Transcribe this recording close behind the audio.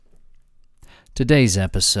Today's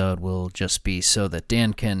episode will just be so that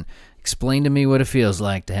Dan can explain to me what it feels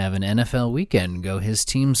like to have an NFL weekend go his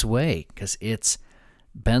team's way, because it's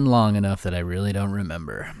been long enough that I really don't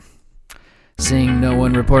remember. Seeing no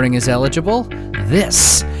one reporting is eligible,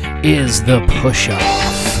 this is the push-off.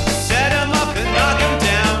 Set 'em up and knock 'em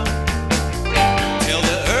down till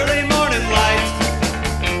the early morning light,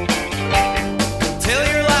 till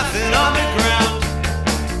you're laughing on the ground,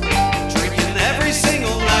 drinking every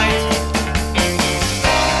single night.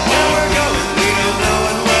 Where we're going, we don't know,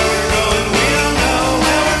 and where we're going, we don't know.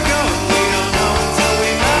 Where we're going, we don't know until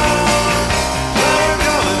we know. Where we're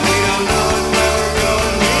going, we don't know, and where we're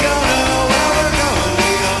going, we don't know. Where we're going, we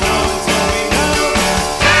don't know until we know.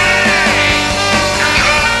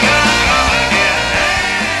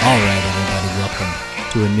 All right, everybody, welcome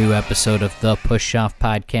to a new episode of the Push-Off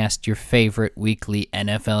Podcast, your favorite weekly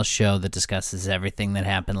NFL show that discusses everything that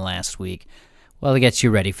happened last week. Well, it gets you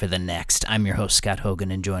ready for the next. I'm your host, Scott Hogan,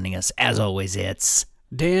 and joining us, as always, it's...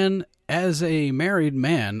 Dan, as a married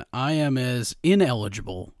man, I am as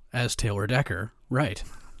ineligible as Taylor Decker. Right.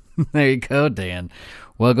 There you go, Dan.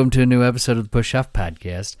 Welcome to a new episode of the Push-Off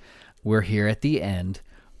Podcast. We're here at the end.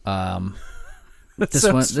 That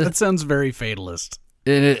sounds very fatalist.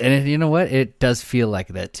 And you know what? It does feel like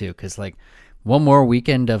that, too, because, like, one more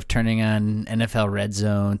weekend of turning on NFL Red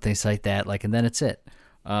Zone, things like that, like, and then it's it.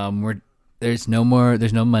 There's no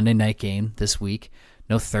Monday night game this week,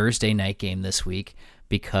 no Thursday night game this week,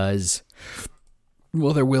 because,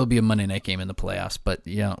 well, there will be a Monday night game in the playoffs, but,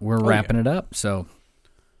 yeah, we're wrapping it up, so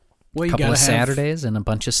Well, a you couple gotta of Saturdays and a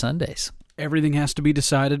bunch of Sundays. Everything has to be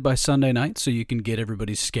decided by Sunday night so you can get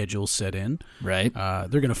everybody's schedule set in. Right. They're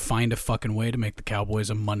going to find a fucking way to make the Cowboys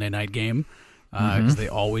a Monday night game because they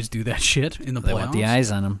always do that shit in the playoffs. They want the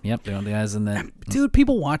eyes on them. Yep, they want the eyes on that. Dude,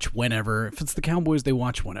 people watch whenever. If it's the Cowboys, they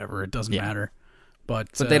watch whenever. It doesn't matter.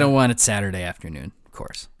 But they don't want it Saturday afternoon, of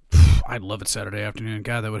course. I'd love it Saturday afternoon.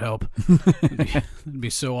 God, that would help. It'd be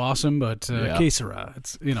so awesome, but que sera.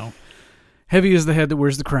 It's, heavy is the head that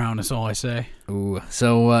wears the crown, is all I say. Ooh,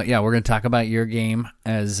 so we're going to talk about your game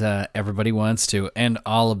as everybody wants to, and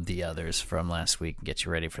all of the others from last week, and get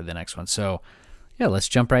you ready for the next one. So, yeah, let's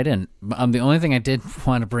jump right in. The only thing I did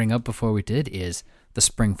want to bring up before we did is the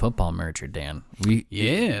spring football merger, Dan.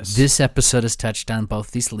 Yes. This episode has touched on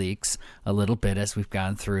both these leagues a little bit as we've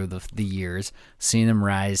gone through the years, seen them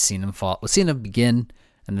rise, seen them fall, seen them begin,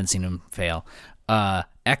 and then seen them fail.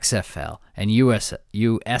 XFL and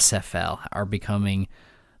USFL are becoming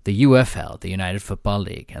the UFL, the United Football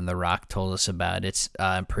League, and The Rock told us about its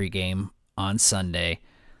pregame on Sunday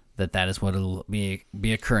that is what will be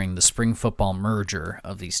occurring, the spring football merger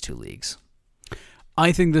of these two leagues.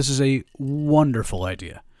 I think this is a wonderful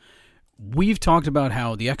idea. We've talked about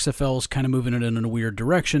how the XFL is kind of moving it in a weird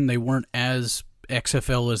direction. They weren't as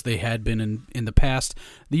XFL as they had been in the past.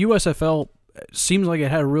 The USFL seems like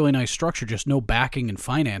it had a really nice structure, just no backing and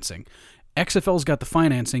financing. XFL's got the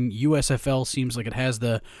financing. USFL seems like it has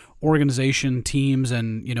the organization, teams,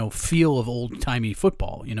 and feel of old-timey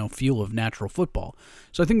football, feel of natural football.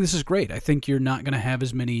 So I think this is great. I think you're not going to have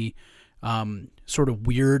as many sort of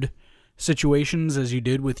weird situations as you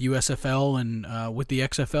did with USFL and with the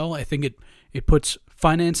XFL. I think it puts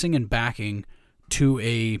financing and backing to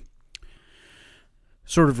a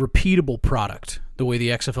sort of repeatable product, the way the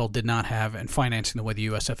XFL did not have, and financing the way the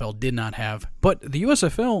USFL did not have. But the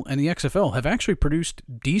USFL and the XFL have actually produced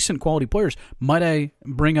decent quality players. Might I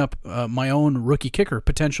bring up my own rookie kicker,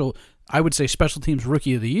 potential, I would say, special teams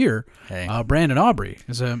rookie of the year, Brandon Aubrey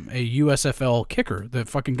is a USFL kicker. The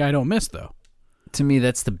fucking guy don't miss, though. To me,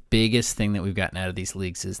 that's the biggest thing that we've gotten out of these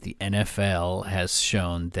leagues is the NFL has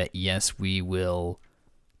shown that, yes, we will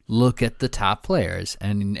look at the top players,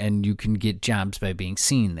 and you can get jobs by being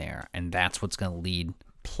seen there, and that's what's going to lead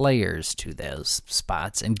players to those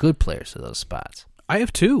spots and good players to those spots. I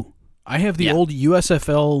have two. I have the old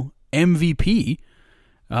USFL MVP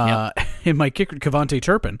in my kicker, Kevontae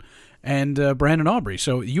Turpin, and Brandon Aubrey.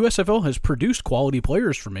 So USFL has produced quality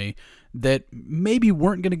players for me that maybe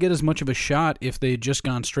weren't going to get as much of a shot if they had just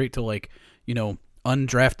gone straight to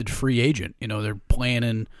undrafted free agent. They're playing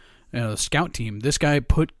in the scout team. This guy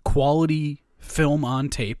put quality film on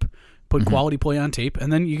tape, put quality play on tape,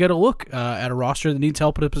 and then you got to look at a roster that needs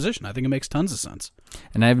help at a position. I think it makes tons of sense.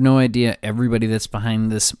 And I have no idea everybody that's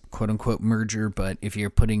behind this quote-unquote merger, but if you're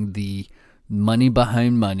putting the money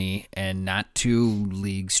behind money and not two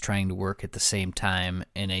leagues trying to work at the same time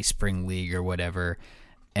in a spring league or whatever,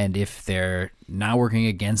 and if they're not working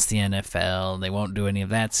against the NFL, they won't do any of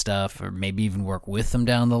that stuff, or maybe even work with them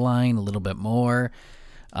down the line a little bit more,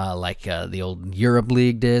 like the old Europe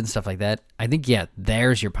League did, stuff like that. I think,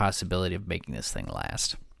 there's your possibility of making this thing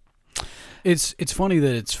last. It's funny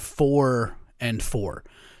that it's 4-4.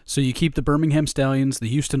 So you keep the Birmingham Stallions, the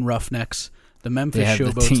Houston Roughnecks, the Memphis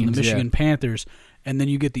Showboats, and the Michigan Panthers, and then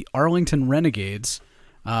you get the Arlington Renegades.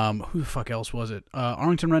 Who the fuck else was it?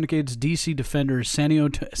 Arlington Renegades, DC Defenders,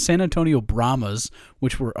 San Antonio Brahmas,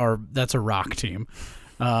 that's a rock team,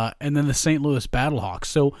 and then the St. Louis Battlehawks.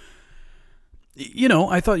 So,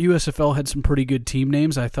 I thought USFL had some pretty good team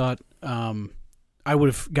names. I thought I would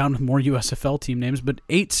have gone with more USFL team names, but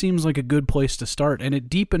 8 seems like a good place to start, and it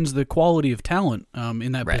deepens the quality of talent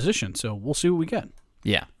in that position. So we'll see what we get.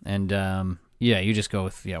 Yeah, and you just go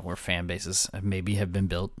with where fan bases maybe have been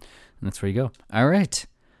built, and that's where you go. All right.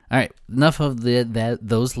 Enough of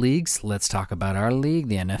those leagues. Let's talk about our league,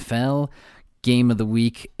 the NFL. Game of the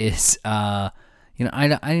week is we're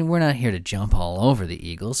not here to jump all over the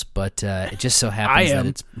Eagles, but it just so happens that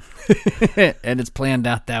it's and it's planned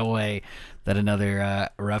out that way that another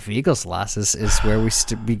rough Eagles loss is where we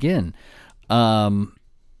begin.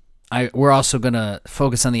 We're also going to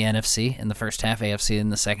focus on the NFC in the first half, AFC in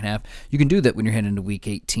the second half. You can do that when you're heading into Week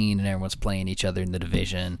 18 and everyone's playing each other in the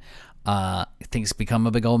division. Things become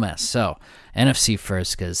a big old mess. So NFC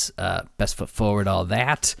first, because best foot forward, all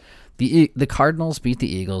that. The Cardinals beat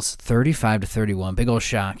the Eagles 35-31. Big old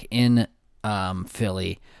shock in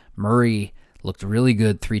Philly. Murray looked really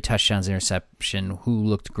good, 3 touchdowns, interception. Who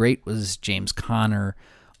looked great was James Conner,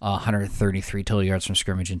 133 total yards from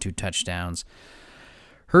scrimmage and 2 touchdowns.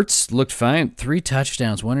 Hurts looked fine, 3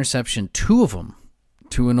 touchdowns, 1 interception, 2 of them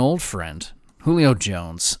to an old friend, Julio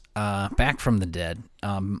Jones, back from the dead,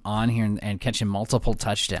 on here and catching multiple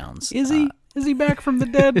touchdowns. Is he? Is he back from the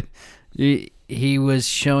dead? He was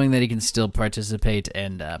showing that he can still participate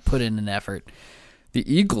and put in an effort. The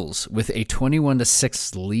Eagles, with a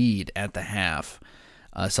 21-6 lead at the half,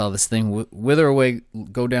 saw this thing wither away,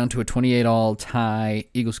 go down to a 28-all tie.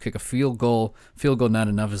 Eagles kick a field goal. Field goal not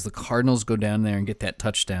enough as the Cardinals go down there and get that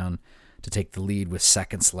touchdown to take the lead with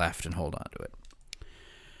seconds left and hold on to it.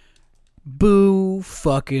 Boo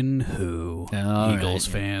fucking who, Eagles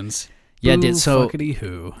fans. Yeah, did so. Fuckity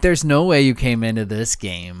who. There's no way you came into this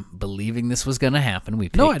game believing this was going to happen. I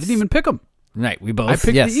didn't even pick them. Right, we both. I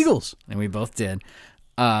picked the Eagles, and we both did.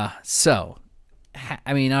 Obviously,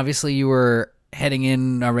 you were heading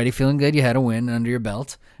in already feeling good. You had a win under your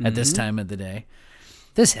belt at this time of the day.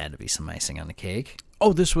 This had to be some icing on the cake.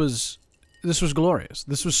 Oh, this was glorious.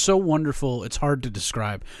 This was so wonderful. It's hard to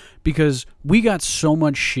describe because we got so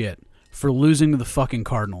much shit for losing to the fucking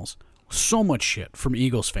Cardinals. So much shit from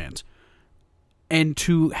Eagles fans. And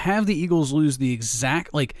to have the Eagles lose the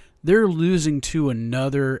exact, they're losing to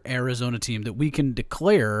another Arizona team that we can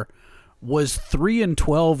declare was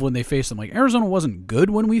 3-12 when they faced them. Arizona wasn't good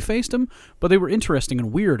when we faced them, but they were interesting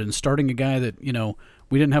and weird and starting a guy that,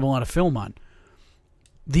 we didn't have a lot of film on.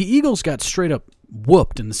 The Eagles got straight up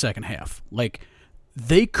whooped in the second half.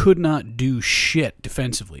 They could not do shit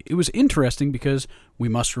defensively. It was interesting because we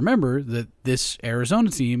must remember that this Arizona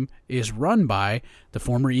team is run by the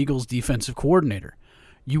former Eagles defensive coordinator.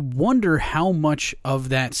 You wonder how much of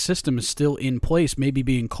that system is still in place, maybe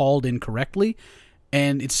being called incorrectly.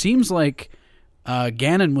 And it seems like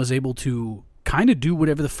Gannon was able to kind of do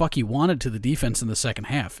whatever the fuck he wanted to the defense in the second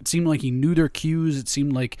half. It seemed like he knew their cues. It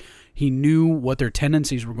seemed like he knew what their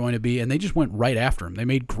tendencies were going to be, and they just went right after him. They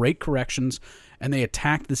made great corrections, and they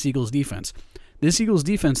attacked this Eagles defense. This Eagles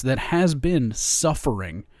defense that has been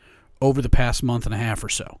suffering over the past month and a half or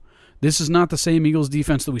so. This is not the same Eagles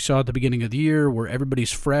defense that we saw at the beginning of the year where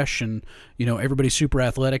everybody's fresh and, everybody's super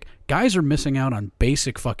athletic. Guys are missing out on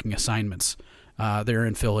basic fucking assignments there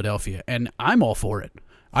in Philadelphia, and I'm all for it.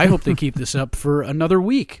 I hope they keep this up for another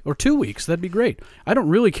week or 2 weeks. That'd be great. I don't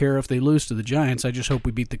really care if they lose to the Giants. I just hope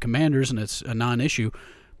we beat the Commanders, and it's a non-issue.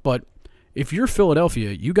 But if you're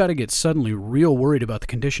Philadelphia, you got to get suddenly real worried about the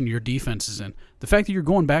condition your defense is in. The fact that you're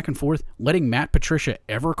going back and forth, letting Matt Patricia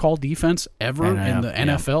ever call defense ever in the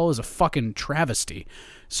NFL is a fucking travesty.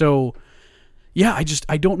 So, yeah,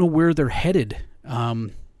 I don't know where they're headed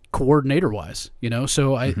coordinator-wise.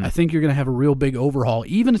 So I think you're going to have a real big overhaul.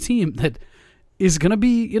 Even a team that is going to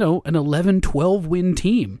be, an 11-12 win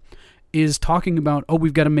team is talking about,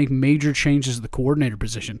 we've got to make major changes to the coordinator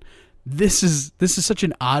position. This is such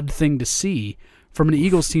an odd thing to see from an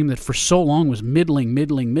Eagles team that for so long was middling,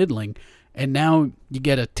 and now you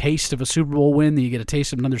get a taste of a Super Bowl win, then you get a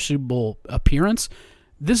taste of another Super Bowl appearance.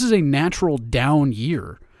 This is a natural down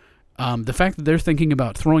year. The fact that they're thinking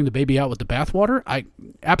about throwing the baby out with the bathwater, I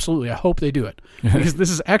hope they do it. Because this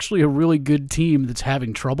is actually a really good team that's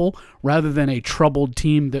having trouble rather than a troubled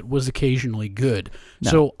team that was occasionally good. No.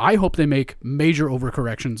 So I hope they make major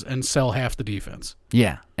overcorrections and sell half the defense.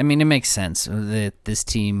 Yeah. It makes sense that this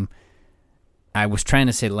team I was trying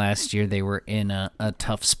to say last year they were in a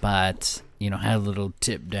tough spot, had a little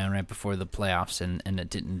tip down right before the playoffs, and it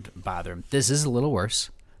didn't bother them. This is a little worse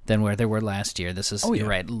than where they were last year. This is, you're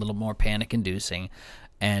right, a little more panic-inducing,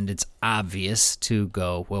 and it's obvious to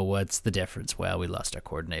go, well, what's the difference? Well, we lost our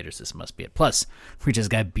coordinators. This must be it. Plus, we just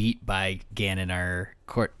got beat by Gannon, our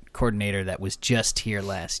coordinator that was just here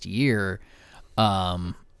last year,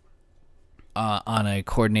 on a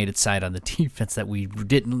coordinated side on the defense that we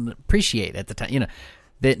didn't appreciate at the time.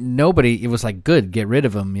 That nobody, it was like, good, get rid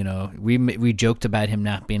of him. We joked about him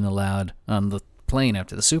not being allowed on the plane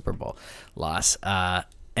after the Super Bowl loss.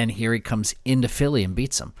 And here he comes into Philly and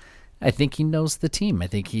beats them. I think he knows the team. I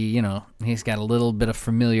think he's got a little bit of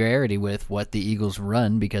familiarity with what the Eagles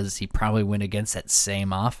run because he probably went against that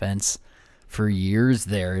same offense for years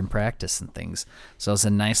there in practice and things. So it's a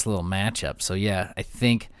nice little matchup. So, yeah, I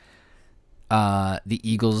think the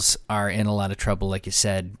Eagles are in a lot of trouble, like you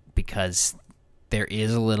said, because there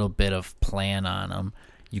is a little bit of plan on them.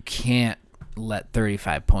 You can't let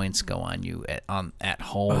 35 points go on you at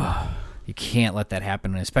home. You can't let that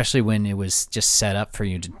happen, especially when it was just set up for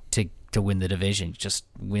you to win the division. Just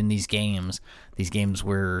win these games. These games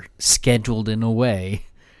were scheduled in a way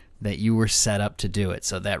that you were set up to do it.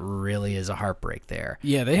 So that really is a heartbreak there.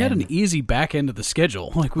 Yeah, they had an easy back end of the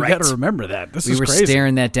schedule. We got to remember that. We were crazy.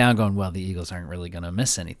 Staring that down going, well, the Eagles aren't really going to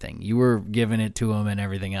miss anything. You were giving it to them and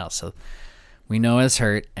everything else. So we know it's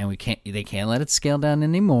hurt, and they can't let it scale down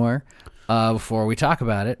anymore. Before we talk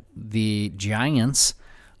about it, the Giants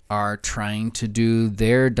are trying to do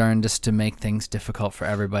their darndest to make things difficult for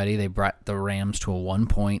everybody. They brought the Rams to a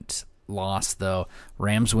 1-point loss, though.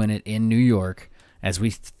 Rams win it in New York, as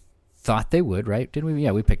we thought they would, right? Did we?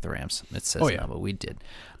 Yeah, we picked the Rams. It says no, but we did.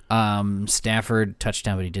 Stafford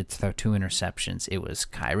touchdown, but he did throw 2 interceptions. It was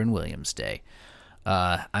Kyron Williams' day.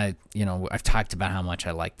 I've talked about how much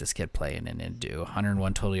I like this kid playing in Indu.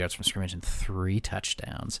 101 total yards from scrimmage and 3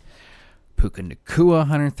 touchdowns. Puka Nacua,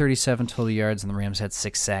 137 total yards, and the Rams had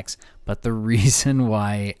 6 sacks. But the reason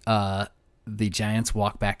why the Giants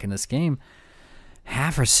walk back in this game,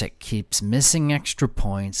 Haversick keeps missing extra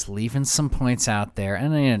points, leaving some points out there,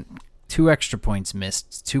 and then 2 extra points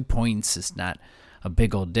missed. 2 points is not a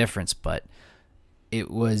big old difference, but it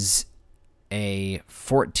was a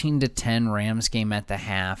 14-10 Rams game at the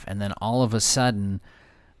half, and then all of a sudden,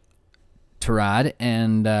 Terod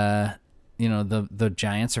and the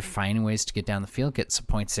Giants are finding ways to get down the field, get some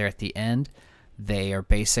points there at the end. They are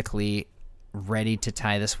basically ready to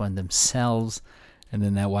tie this one themselves, and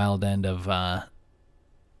then that wild end of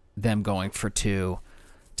them going for 2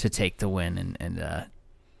 to take the win and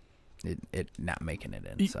it not making it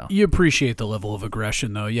in. So you appreciate the level of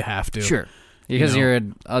aggression, though. You have to. Sure. Because you're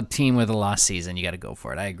a team with a lost season, you got to go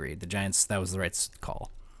for it. I agree. The Giants, that was the right call.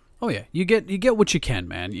 Oh yeah, you get what you can,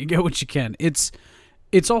 man. You get what you can. It's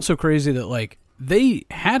also crazy that they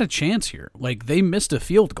had a chance here. They missed a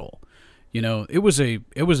field goal. It was a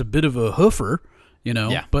bit of a hoofer.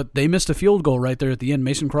 But they missed a field goal right there at the end.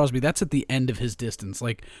 Mason Crosby, that's at the end of his distance.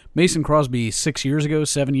 Mason Crosby 6 years ago,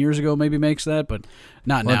 7 years ago maybe makes that, but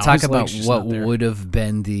not now. Talk about what would have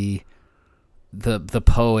been the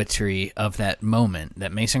poetry of that moment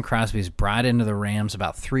that Mason Crosby's brought into the Rams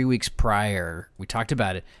about 3 weeks prior. We talked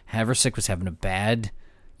about it. Haversick was having a bad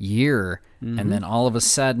year, and then all of a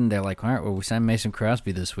sudden they're like, all right, well, we signed Mason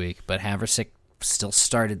Crosby this week, but Haversick still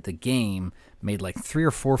started the game, made 3 or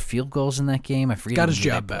 4 field goals in that game. I forget. Got his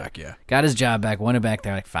job back, yeah. Got his job back, won it back.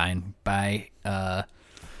 They're like, fine, bye. And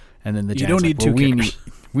then the Giants don't need 2 kickers.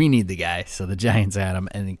 We need the guy. So the Giants had him,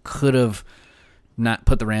 and he could have not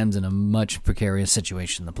put the Rams in a much precarious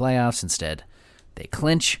situation in the playoffs. Instead, they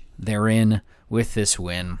clinch. They're in with this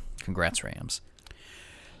win. Congrats, Rams.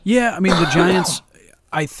 Yeah, I mean, the Giants,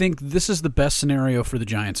 I think this is the best scenario for the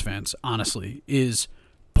Giants fans, honestly, is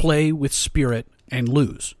play with spirit and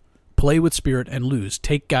lose. Play with spirit and lose.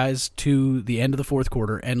 Take guys to the end of the fourth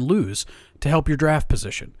quarter and lose to help your draft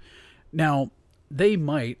position. Now, they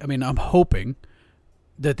might, I'm hoping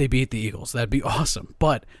that they beat the Eagles. That'd be awesome.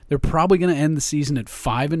 But they're probably going to end the season at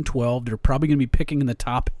 5-12. They're probably going to be picking in the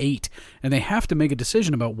top 8. And they have to make a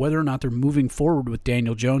decision about whether or not they're moving forward with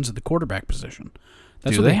Daniel Jones at the quarterback position.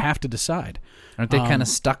 That's what they have to decide. Aren't they kind of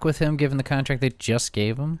stuck with him given the contract they just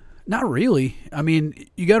gave him? Not really.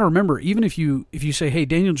 You got to remember, even if you say, hey,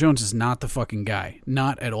 Daniel Jones is not the fucking guy,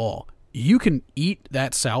 not at all, you can eat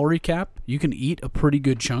that salary cap. You can eat a pretty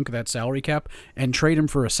good chunk of that salary cap and trade him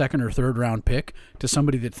for a second or third round pick to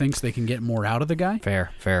somebody that thinks they can get more out of the guy.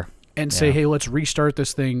 Fair. And say, hey, let's restart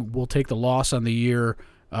this thing. We'll take the loss on the year.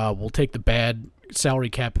 We'll take the bad salary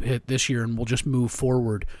cap hit this year, and we'll just move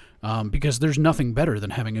forward because there's nothing better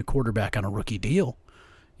than having a quarterback on a rookie deal.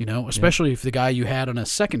 especially if the guy you had on a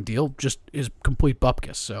second deal just is complete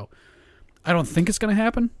bupkis. So I don't think it's going to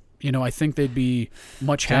happen. I think they'd be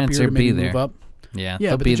much Giants happier to maybe be move there. up. Yeah, Yeah,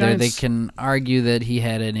 they'll but be the there. They Giants- can argue that he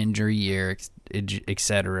had an injury year,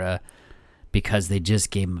 etc., because they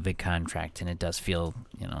just gave him a big contract, and it does feel,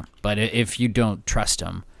 But if you don't trust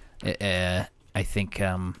him, I think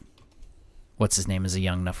what's his name is a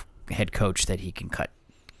young enough head coach that he can cut.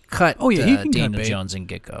 Oh yeah, he can Daniel cut bait. Jones and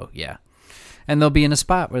Gecko. Yeah, and they'll be in a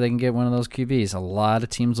spot where they can get one of those QBs. A lot of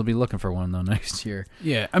teams will be looking for one though next year.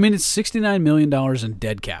 Yeah, I mean it's $69 million in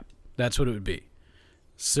dead cap. That's what it would be.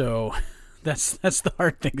 So that's the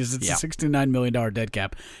hard thing is it's Yeah. a $69 million dead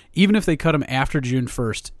cap. Even if they cut him after June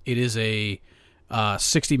 1st, it is a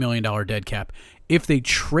 $60 million dead cap. If they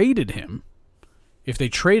traded him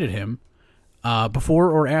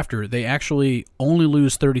before or after, they actually only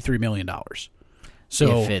lose $33 million.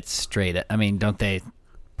 So If it's straight, don't they?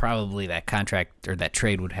 Probably that contract or that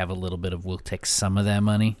trade would have a little bit of we'll take some of that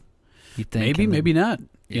money. You think? maybe, And then- maybe not.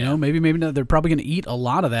 Yeah. Maybe not. They're probably going to eat a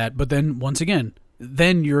lot of that. But then once again,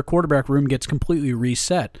 then your quarterback room gets completely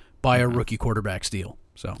reset by a rookie quarterback steal.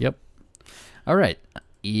 So Yep. All right.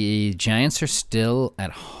 Giants are still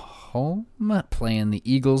at home playing the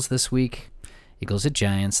Eagles this week. Eagles at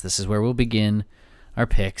Giants. This is where we'll begin our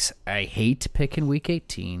picks. I hate picking Week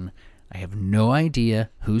 18. I have no idea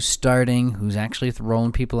who's starting, who's actually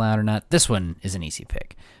rolling people out or not. This one is an easy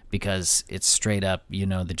pick because it's straight up,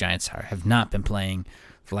 the Giants have not been playing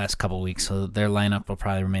for the last couple of weeks, so their lineup will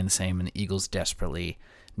probably remain the same, and the Eagles desperately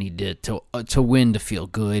need to win to feel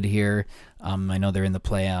good here. I know they're in the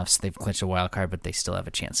playoffs. They've clinched a wild card, but they still have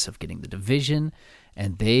a chance of getting the division,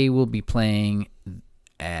 and they will be playing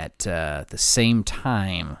at the same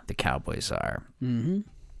time the Cowboys are. Mm-hmm.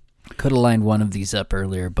 Could have lined one of these up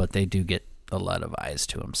earlier, but they do get a lot of eyes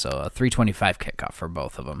to them. So a 3:25 kickoff for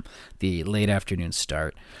both of them. The late afternoon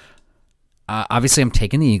start. Obviously, I'm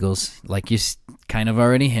taking the Eagles. Like you kind of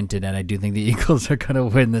already hinted at, I do think the Eagles are going to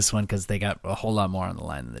win this one because they got a whole lot more on the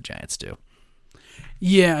line than the Giants do.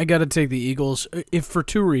 yeah, I got to take the Eagles if for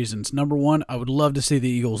two reasons. Number one, I would love to see the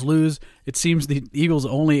Eagles lose. It seems the Eagles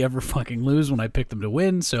only ever fucking lose when I pick them to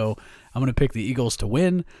win, so I'm going to pick the Eagles to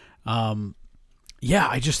win.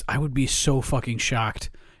 Yeah, I would be so fucking shocked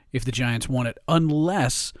if the Giants won it,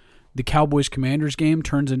 unless the Cowboys-Commanders game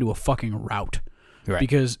turns into a fucking rout. Right.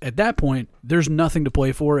 Because at that point, there's nothing to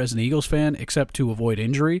play for as an Eagles fan except to avoid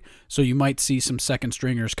injury. So you might see some second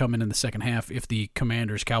stringers come in the second half if the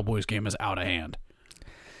Commanders-Cowboys game is out of hand.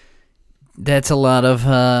 That's a lot of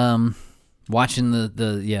watching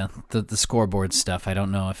the scoreboard stuff. I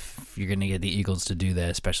don't know if you're going to get the Eagles to do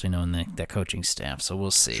that, especially knowing that coaching staff. So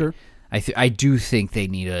we'll see. Sure. I do think they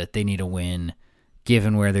need a win,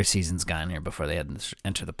 given where their season's gone here before they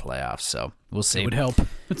enter the playoffs. So we'll see. It would help.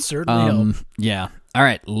 It certainly help. Yeah. All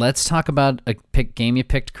right. Let's talk about a game you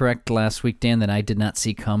picked correct last week, Dan, that I did not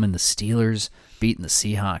see coming. The Steelers beating the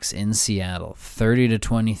Seahawks in Seattle,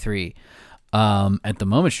 30-23. At the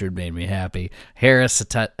moment, sure made me happy. Harris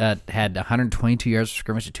had 122 yards of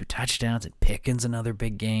scrimmage and 2 touchdowns, and Pickens another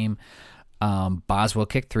big game. Boswell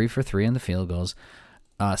kicked 3 for 3 on the field goals.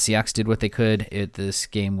 Seahawks did what they could. This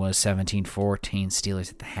game was 17-14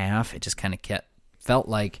 Steelers at the half. It just kind of felt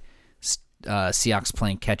like Seahawks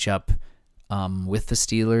playing catch up with the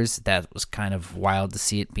Steelers. That was kind of wild to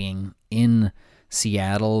see it being in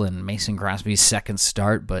Seattle and Mason Crosby's second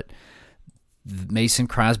start, but Mason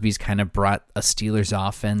Crosby's kind of brought a Steelers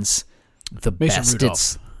offense the Mason best Rudolph.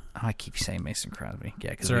 it's. I keep saying Mason Crosby.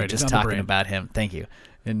 Yeah, because It's all we right. were just It's on the talking brain. about him. Thank you.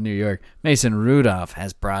 In New York, Mason Rudolph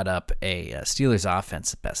has brought up a Steelers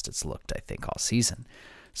offense the best it's looked, I think, all season.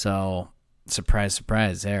 So, surprise,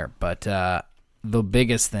 surprise there. But the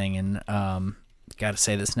biggest thing, and got to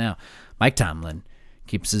say this now, Mike Tomlin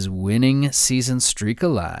keeps his winning season streak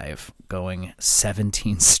alive, going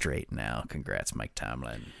 17 straight now. Congrats, Mike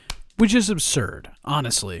Tomlin. Which is absurd,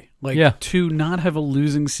 honestly. Like, Yeah. to not have a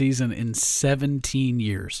losing season in 17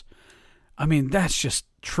 years. I mean, that's just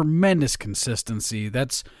tremendous consistency.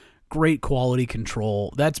 That's great quality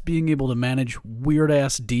control. That's being able to manage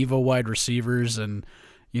weird-ass diva wide receivers and,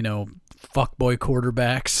 fuckboy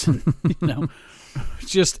quarterbacks.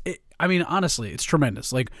 I mean, honestly, it's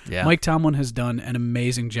tremendous. Like, Yeah. Mike Tomlin has done an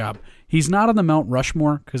amazing job. He's not on the Mount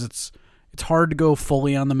Rushmore because it's hard to go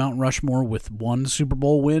fully on the Mount Rushmore with one Super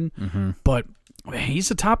Bowl win, but he's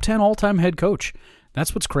a top 10 all-time head coach.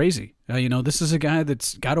 That's what's crazy. This is a guy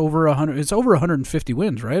that's got over 100. It's over 150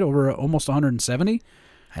 wins, right? Over almost 170.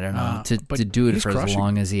 I don't know. but To do it he's for crushing. as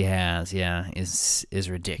long as he has, is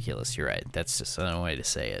ridiculous. You're right. That's just another way to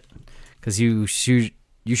say it. Because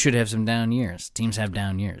you should have some down years. Teams have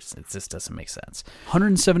down years. It just doesn't make sense.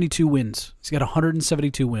 172 wins. He's got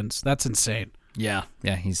 172 wins. That's insane. Yeah,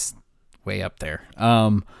 he's way up there.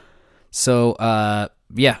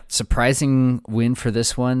 Surprising win for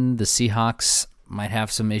this one. The Seahawks might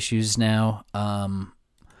have some issues now.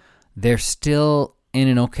 They're still in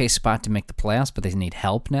an okay spot to make the playoffs, but they need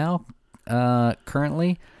help now,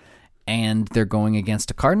 currently. And they're going against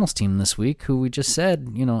a Cardinals team this week who we just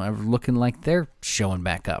said, are looking like they're showing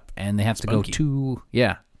back up. And they have to go to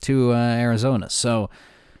Arizona. So,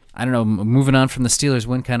 I don't know, moving on from the Steelers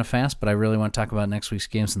win kind of fast, but I really want to talk about next week's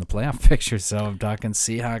games in the playoff picture. So I'm talking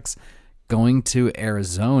Seahawks going to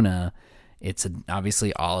Arizona. It's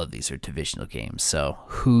obviously all of these are divisional games. So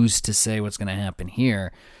who's to say what's going to happen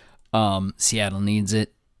here? Seattle needs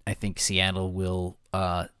it. I think Seattle will.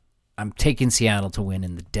 I'm taking Seattle to win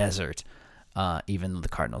in the desert, even though the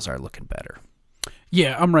Cardinals are looking better.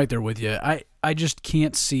 Yeah, I'm right there with you. I just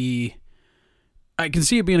can't see. I can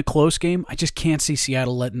see it being a close game. I just can't see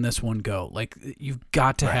Seattle letting this one go. Like, you've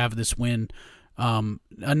got to have this win. A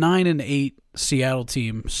 9-8 Seattle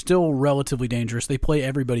team, still relatively dangerous. They play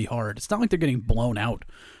everybody hard. It's not like they're getting blown out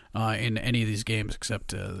in any of these games except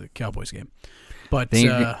the Cowboys game. But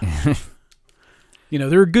they're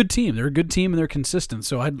a good team. They're a good team and they're consistent.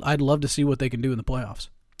 So I'd love to see what they can do in the playoffs.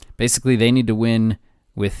 Basically, they need to win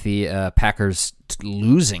with the Packers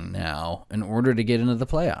losing now in order to get into the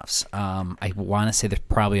playoffs. I want to say there's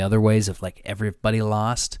probably other ways of like everybody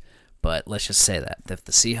lost, but let's just say that if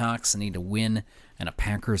the Seahawks need to win and a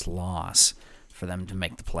Packers loss for them to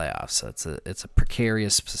make the playoffs, so it's a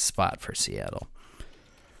precarious spot for Seattle.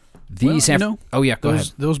 Go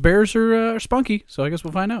ahead. Those Bears are spunky, so I guess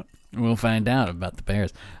we'll find out. We'll find out about the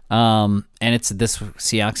Bears. And it's this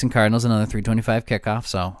Seahawks and Cardinals, another 3:25 kickoff,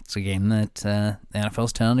 so it's a game that the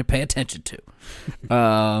NFL's telling you to pay attention to.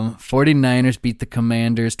 49ers beat the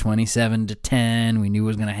Commanders 27-10. We knew it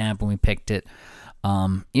was going to happen. We picked it.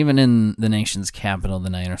 Even in the nation's capital, the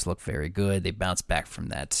Niners look very good. They bounced back from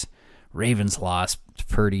that Ravens loss.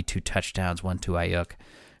 Purdy, 2 touchdowns, 1 to Ayuk,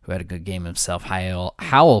 who had a good game himself.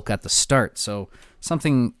 Howell got the start. So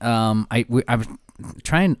something I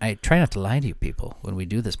try not to lie to you people when we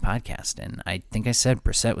do this podcast, and I think I said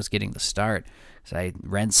Brissett was getting the start. So I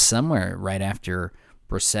read somewhere right after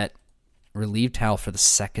Brissett relieved Howell for the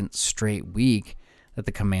second straight week that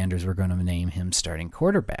the Commanders were going to name him starting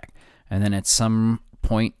quarterback. And then at some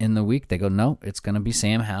point in the week, they go, no, it's going to be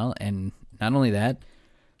Sam Howell. And not only that,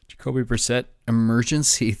 Jacoby Brissett,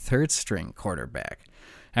 emergency third-string quarterback.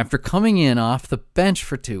 After coming in off the bench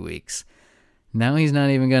for 2 weeks, now he's not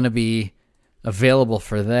even going to be available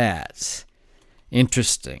for that.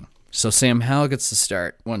 Interesting. So Sam Howell gets the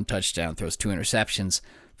start, 1 touchdown, throws 2 interceptions.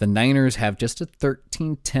 The Niners have just a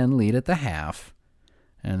 13-10 lead at the half.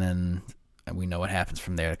 And then we know what happens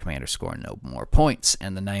from there. The Commanders score no more points.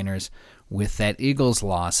 And the Niners, with that Eagles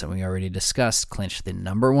loss that we already discussed, clinch the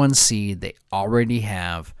number 1 seed. They already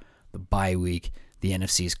have the bye week. The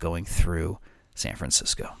NFC's going through San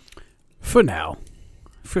Francisco. For now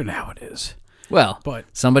it is. Well, but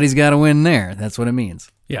somebody's got to win there. That's what it means.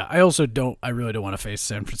 Yeah, I really don't want to face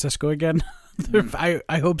San Francisco again.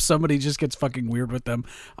 I hope somebody just gets fucking weird with them.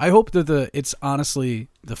 I hope that it's honestly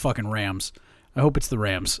the fucking Rams. I hope it's the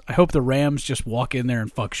Rams. I hope the Rams just walk in there and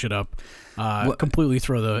fuck shit up, completely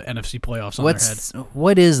throw the NFC playoffs on their head.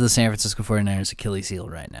 What is the San Francisco 49ers Achilles heel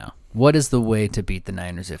right now? What is the way to beat the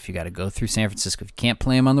Niners if you got to go through San Francisco? If you can't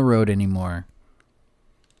play them on the road anymore,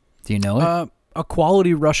 do you know it? A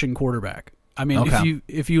quality rushing quarterback. I mean, okay.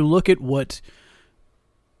 if you look at what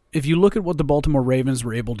the Baltimore Ravens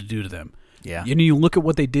were able to do to them, yeah, and you look at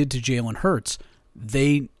what they did to Jalen Hurts,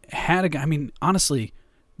 they had a guy. I mean, honestly,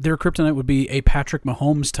 their kryptonite would be a Patrick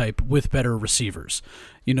Mahomes type with better receivers.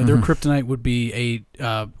 Their kryptonite would be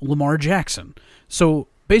a Lamar Jackson. So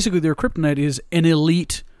basically, their kryptonite is an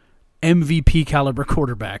elite MVP caliber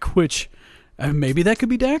quarterback, which maybe that could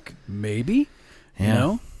be Dak, maybe,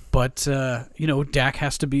 but Dak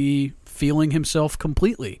has to be feeling himself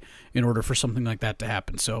completely in order for something like that to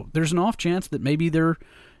happen. So there's an off chance that maybe their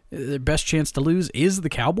best chance to lose is the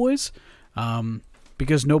Cowboys,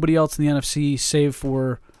 because nobody else in the NFC, save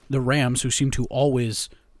for the Rams, who seem to always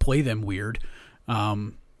play them weird.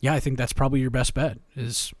 I think that's probably your best bet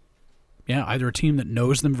is, either a team that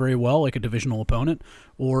knows them very well, like a divisional opponent,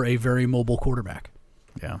 or a very mobile quarterback.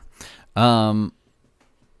 Yeah.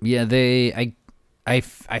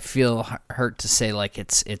 I feel hurt to say like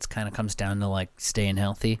it's kind of comes down to like staying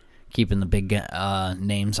healthy, keeping the big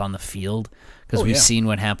names on the field, because we've seen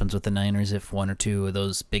what happens with the Niners if 1 or 2 of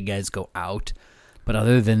those big guys go out. But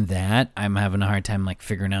other than that, I'm having a hard time like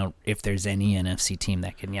figuring out if there's any NFC team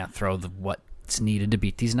that can throw what it's needed to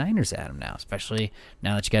beat these Niners at them now, especially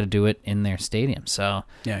now that you got to do it in their stadium. So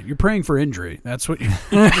yeah, you're praying for injury. That's what you're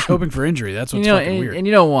just hoping for injury. That's what's fucking weird. And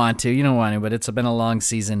you don't want to, but it's been a long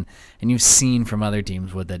season, and you've seen from other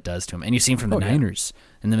teams what that does to them, and you've seen from the Niners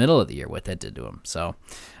in the middle of the year what that did to them. So,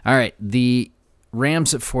 all right, the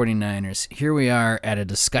Rams at 49ers. Here we are at a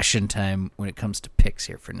discussion time when it comes to picks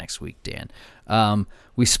here for next week, Dan.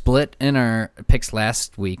 We split in our picks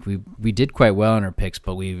last week. We did quite well in our picks,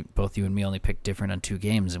 but both you and me only picked different on 2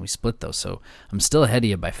 games, and we split those. So I'm still ahead of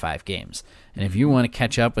you by 5 games. And if you want to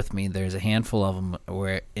catch up with me, there's a handful of them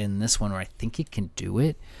where in this one where I think you can do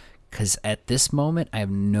it, because at this moment I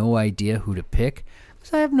have no idea who to pick.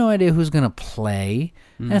 So I have no idea who's going to play.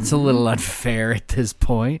 That's a little unfair at this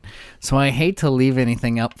point. So I hate to leave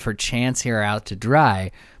anything up for chance here out to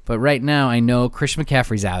dry. But right now I know Christian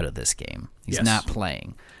McCaffrey's out of this game. He's not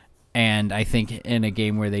playing. And I think in a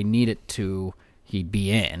game where they need it to, he'd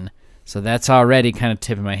be in. So that's already kind of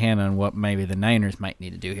tipping my hand on what maybe the Niners might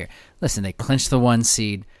need to do here. Listen, they clinched the 1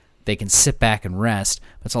 seed. They can sit back and rest.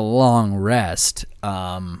 But it's a long rest.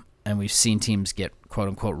 And we've seen teams get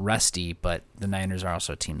quote-unquote rusty, but the Niners are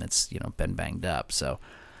also a team that's been banged up. So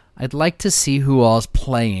I'd like to see who all's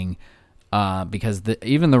playing because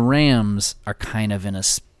even the Rams are kind of in a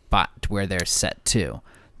spot where they're set too.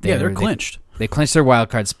 They're clinched. They clinched their wild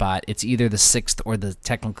card spot. It's either the 6th or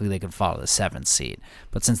technically they could follow the 7th seed.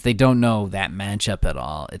 But since they don't know that matchup at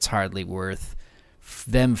all, it's hardly worth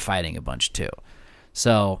them fighting a bunch too.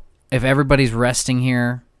 So if everybody's resting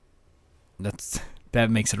here, that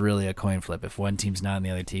makes it really a coin flip. If one team's not and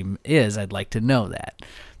the other team is, I'd like to know that.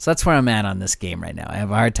 So that's where I'm at on this game right now. I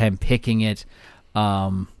have a hard time picking it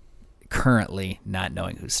currently, not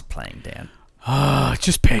knowing who's playing, Dan.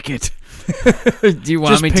 Just pick it. Do you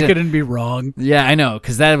want me to? Just pick it and be wrong. Yeah, I know,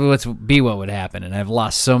 because that would be what would happen. And I've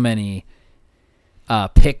lost so many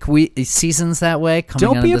pick seasons that way.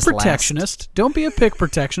 Don't be a protectionist. Don't be a pick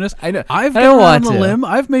protectionist. I know. I've gone on a limb.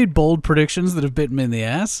 I've made bold predictions that have bitten me in the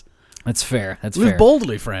ass. That's fair. Live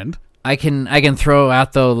boldly, friend. I can throw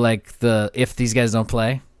out though if these guys don't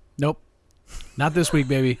play. Nope, not this week,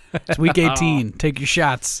 baby. It's week 18. Take your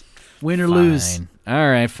shots, win or lose. All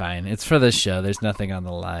right, fine. It's for this show. There's nothing on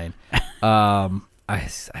the line. I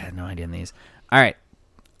had no idea in these. All right,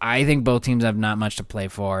 I think both teams have not much to play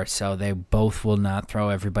for, so they both will not throw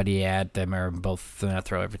everybody at them, or both will not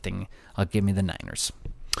throw everything. Give me the Niners.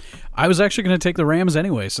 I was actually going to take the Rams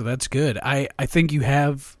anyway, so that's good. I think you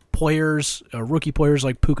have players, rookie players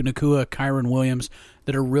like Puka Nacua, Kyron Williams,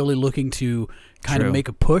 that are really looking to kind of make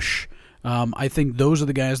a push. I think those are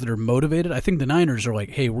the guys that are motivated. I think the Niners are like,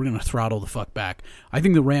 hey, we're going to throttle the fuck back. I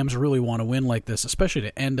think the Rams really want to win like this, especially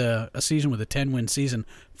to end a season with a 10-win season.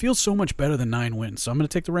 Feels so much better than 9 wins, so I'm going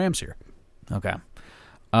to take the Rams here. Okay.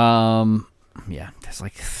 Yeah, there's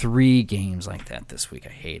like 3 games like that this week. I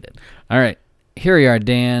hate it. All right. Here we are,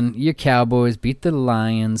 Dan. Your Cowboys beat the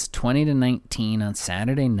Lions 20-19 on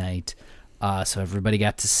Saturday night, so everybody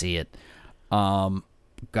got to see it.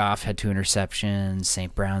 Goff had 2 interceptions.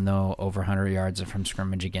 St. Brown, though, over 100 yards from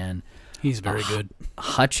scrimmage again. He's very good.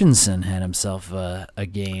 Hutchinson had himself a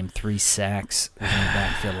game, 3 sacks, was in the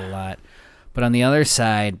backfield a lot. But on the other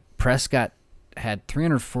side, Prescott had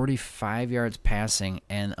 345 yards passing,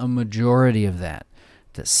 and a majority of that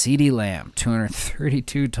to CeeDee Lamb,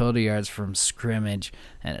 232 total yards from scrimmage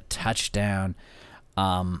and a touchdown.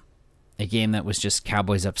 A game that was just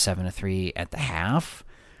Cowboys up 7-3 at the half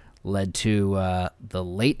led to the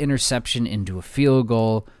late interception into a field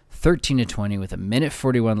goal, 13-20 with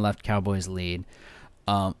 1:41 left. Cowboys lead.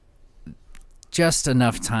 Just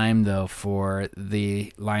enough time though for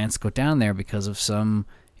the Lions to go down there because of some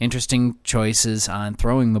interesting choices on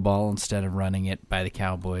throwing the ball instead of running it by the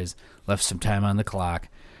Cowboys. Left some time on the clock.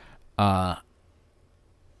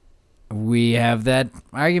 We have that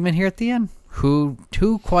argument here at the end. Who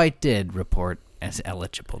quite did report as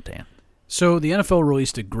eligible, Dan? So the NFL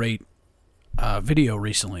released a great video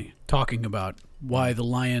recently talking about why the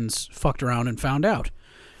Lions fucked around and found out.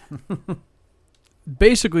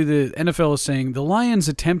 Basically, the NFL is saying the Lions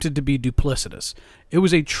attempted to be duplicitous. It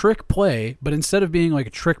was a trick play, but instead of being like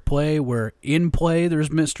a trick play where in play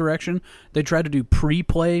there's misdirection, they tried to do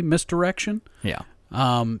pre-play misdirection. Yeah.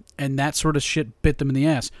 And that sort of shit bit them in the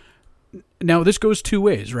ass. Now, this goes 2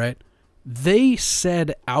 ways, right? They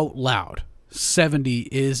said out loud, 70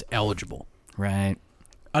 is eligible. Right.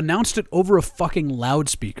 Announced it over a fucking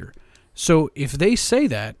loudspeaker. So if they say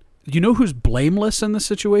that, you know who's blameless in this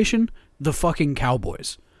situation? The fucking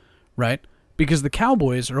Cowboys, right? Because the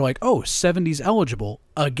Cowboys are like, oh, 70's eligible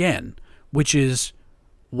again, which is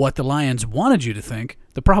what the Lions wanted you to think.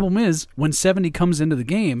 The problem is when 70 comes into the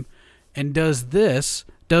game and does this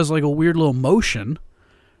does like a weird little motion,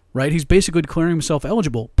 right? He's basically declaring himself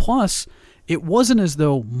eligible. Plus, it wasn't as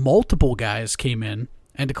though multiple guys came in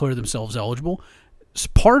and declared themselves eligible.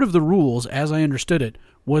 Part of the rules, as I understood it,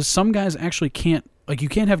 was some guys actually can't, like you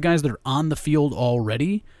can't have guys that are on the field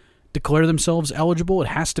already declare themselves eligible. It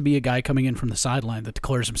has to be a guy coming in from the sideline that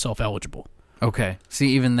declares himself eligible. Okay.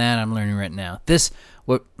 See, even that I'm learning right now.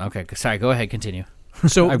 Okay, sorry, go ahead, continue.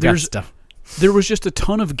 So I've got stuff. There was just a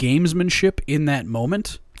ton of gamesmanship in that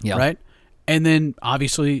moment, right? And then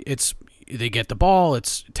obviously they get the ball.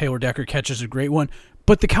 It's Taylor Decker catches a great one,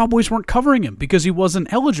 but the Cowboys weren't covering him because he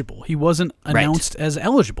wasn't eligible. He wasn't announced as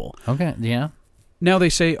eligible. Okay, yeah. Now they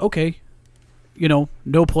say, okay, no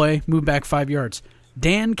play, move back 5 yards.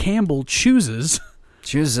 Dan Campbell chooses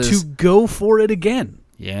to go for it again.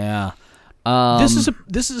 Yeah. This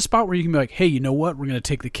is a spot where you can be like, hey, you know what? We're going to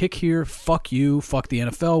take the kick here. Fuck you. Fuck the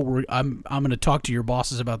NFL. I'm going to talk to your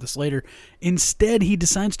bosses about this later. Instead, he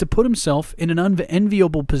decides to put himself in an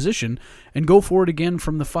unenviable position and go for it again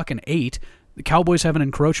from the fucking 8. The Cowboys have an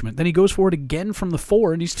encroachment. Then he goes for it again from the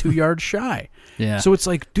 4, and he's 2 yards shy. Yeah. So it's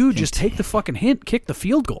like, dude, just take the fucking hint. Kick the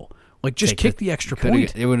field goal. Like, just kick the extra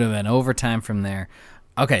point. It would have been overtime from there.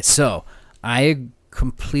 Okay, so I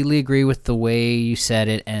completely agree with the way you said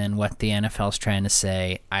it and what the NFL's trying to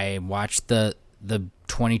say. I watched the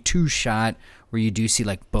 22 shot where you do see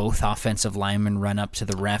like both offensive linemen run up to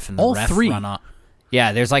the ref and the all ref three. Run off.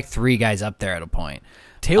 Yeah, there's like 3 guys up there at a point.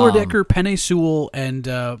 Taylor Decker, Penei Sewell, and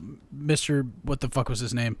Mr. What the fuck was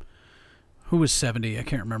his name? Who was 70? I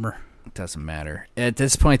can't remember. It doesn't matter. At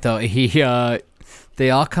this point, though, they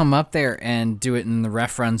all come up there and do it, and the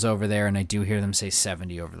ref runs over there, and I do hear them say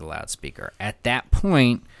 70 over the loudspeaker. At that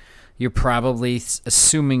point, you're probably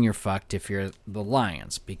assuming you're fucked if you're the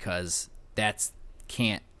Lions, because that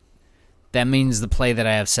means the play that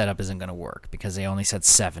I have set up isn't going to work, because they only said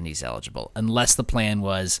 70's eligible, unless the plan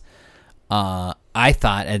was, I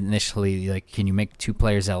thought initially, like, can you make 2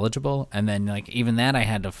 players eligible? And then, like, even that I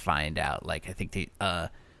had to find out. Like, I think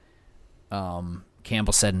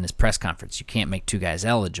Campbell said in his press conference, you can't make 2 guys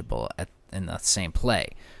eligible in the same play.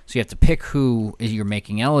 So you have to pick who you're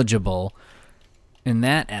making eligible in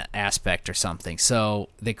that aspect or something. So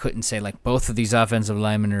they couldn't say, like, both of these offensive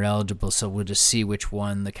linemen are eligible, so we'll just see which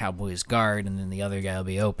one the Cowboys guard, and then the other guy will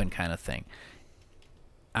be open kind of thing.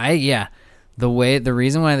 The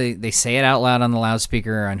reason why they say it out loud on the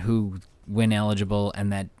loudspeaker on who went eligible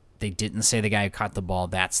and that they didn't say the guy who caught the ball,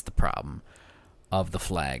 that's the problem of the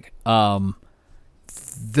flag.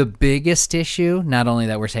 The biggest issue, not only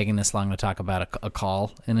that we're taking this long to talk about a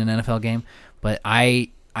call in an NFL game, but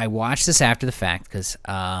I watched this after the fact because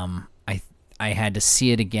I had to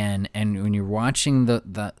see it again. And when you're watching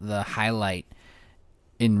the highlight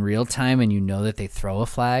in real time and you know that they throw a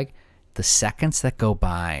flag, the seconds that go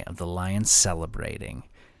by of the Lions celebrating,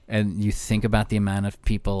 and you think about the amount of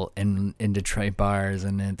people in Detroit bars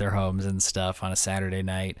and in their homes and stuff on a Saturday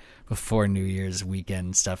night before New Year's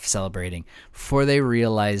weekend stuff celebrating, before they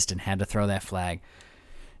realized and had to throw that flag,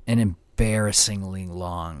 an embarrassingly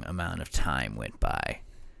long amount of time went by.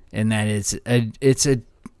 And that is it's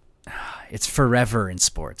forever in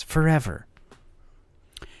sports. Forever.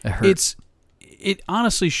 It hurts. It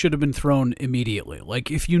honestly should have been thrown immediately. Like,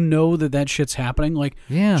 if you know that shit's happening, like,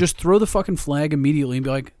 just throw the fucking flag immediately and be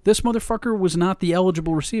like, this motherfucker was not the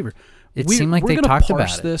eligible receiver. It seemed like they talked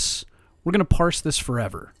about it. We're going to parse this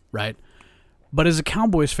forever, right? But as a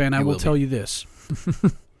Cowboys fan, I will tell you this.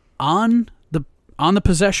 On the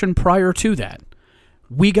possession prior to that,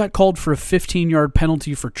 we got called for a 15-yard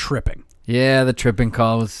penalty for tripping. Yeah, the tripping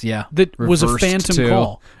call was, that was a phantom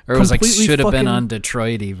call. Or it was like, should have been on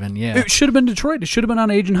Detroit even, yeah. It should have been Detroit. It should have been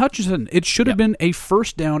on Agent Hutchinson. It should have been a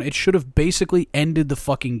first down. It should have basically ended the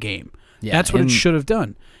fucking game. Yeah, that's what it should have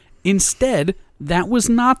done. Instead, that was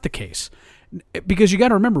not the case. Because you got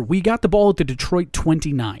to remember, we got the ball at the Detroit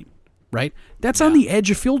 29, right? That's on the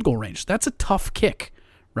edge of field goal range. That's a tough kick,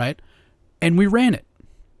 right? And we ran it.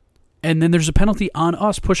 And then there's a penalty on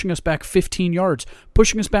us, pushing us back 15 yards,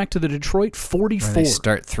 pushing us back to the Detroit 44. Where they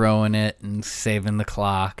start throwing it and saving the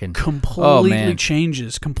clock. And completely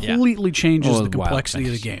changes the complexity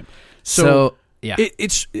of the game. So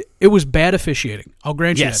it was bad officiating. I'll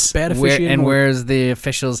grant you that. Bad officiating. Whereas the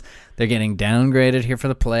officials, they're getting downgraded here for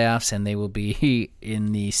the playoffs, and they will be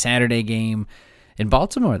in the Saturday game in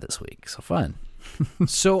Baltimore this week. So fun.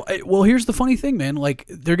 So, well, here's the funny thing, man. Like,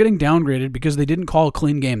 they're getting downgraded because they didn't call a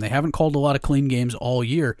clean game. They haven't called a lot of clean games all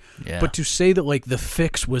year. Yeah. But to say that, like, the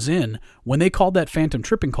fix was in, when they called that phantom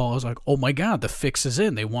tripping call, I was like, oh, my God, the fix is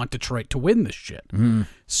in. They want Detroit to win this shit. Mm.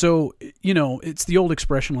 So, it's the old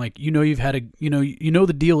expression, like, you've had you know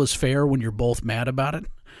the deal is fair when you're both mad about it.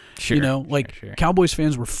 Sure, You know, like sure. Cowboys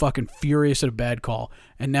fans were fucking furious at a bad call,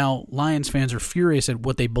 and now Lions fans are furious at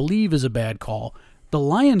what they believe is a bad call. The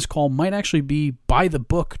Lions call might actually be by the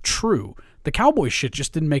book true. The Cowboys shit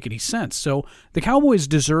just didn't make any sense. So the Cowboys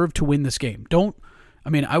deserve to win this game.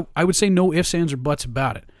 I would say no ifs, ands, or buts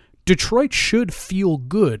about it. Detroit should feel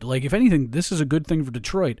good. Like, if anything, this is a good thing for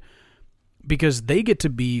Detroit because they get to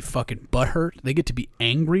be fucking butthurt. They get to be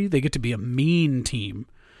angry. They get to be a mean team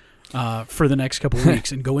for the next couple of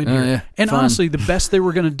weeks and go in here. Yeah, and fun. honestly, the best they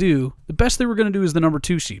were going to do is the number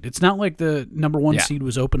 2 seed. It's not like the number 1 Yeah. seed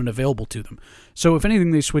was open and available to them. So if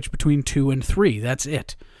anything, they switch between 2 and 3. That's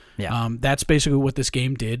it. Yeah. That's basically what this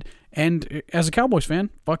game did. And as a Cowboys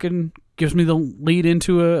fan, fucking gives me the lead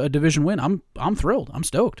into a division win. I'm thrilled. I'm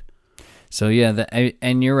stoked. So yeah,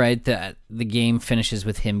 and you're right that the game finishes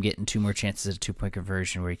with him getting 2 more chances at a 2-point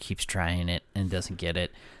conversion where he keeps trying it and doesn't get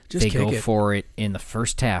it. Just they kick go it. for it in the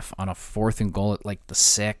first half on a 4th and goal at like the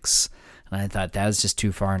 6, and I thought that was just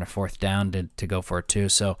too far on a 4th down to go for it too.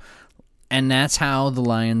 So, and that's how the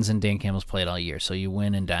Lions and Dan Campbell's played all year. So you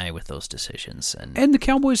win and die with those decisions. And the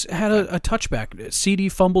Cowboys had a touchback. CD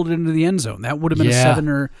fumbled it into the end zone. That would have been a Yeah. 7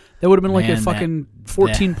 or that would have been like Man, a fucking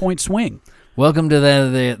 14-point swing. Welcome to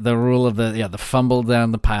the rule of the fumble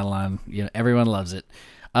down the pylon. You know, everyone loves it.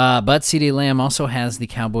 But CeeDee Lamb also has the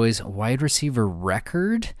Cowboys wide receiver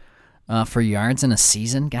record for yards in a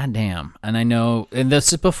season. Goddamn. And I know, and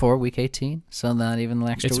this is before week 18, so not even the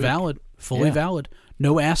extra It's week. valid, fully Yeah. valid.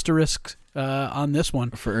 No asterisk on this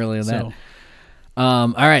one. For earlier So- that.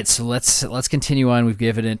 All right, so let's continue on. We've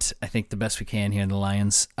given it, I think, the best we can here. The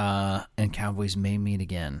Lions and Cowboys may meet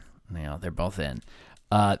again. You know, they're both in.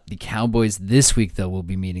 The Cowboys this week, though, will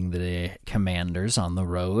be meeting the Commanders on the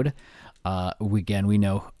road. We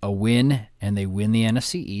know a win, and they win the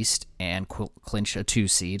NFC East and clinch a 2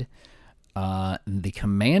 seed. The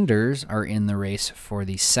Commanders are in the race for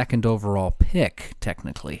the 2nd overall pick,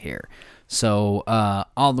 technically, here. So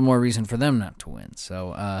all the more reason for them not to win.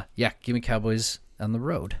 So, give me Cowboys on the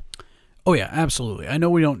road. Oh, yeah, absolutely. I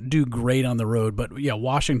know we don't do great on the road, but, yeah,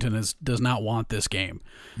 Washington does not want this game.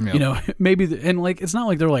 Yep. You know, maybe, it's not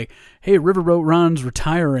like they're like, hey, Riverboat Ron's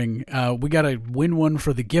retiring. We got to win one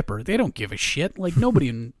for the Gipper. They don't give a shit. Like, nobody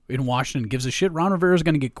in Washington gives a shit. Ron Rivera's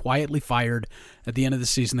going to get quietly fired at the end of the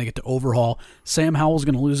season. They get to overhaul. Sam Howell's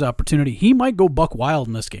going to lose opportunity. He might go buck wild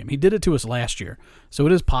in this game. He did it to us last year, so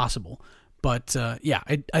it is possible. But, I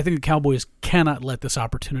think the Cowboys cannot let this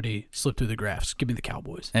opportunity slip through the grafts. Give me the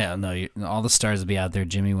Cowboys. Yeah, no, all the stars will be out there.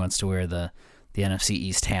 Jimmy wants to wear the NFC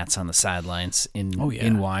East hats on the sidelines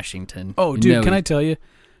in Washington. Oh, dude, can I tell you,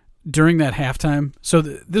 during that halftime, so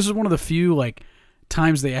this is one of the few, like,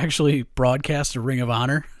 times they actually broadcast a Ring of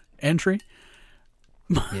Honor entry.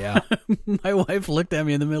 Yeah. My wife looked at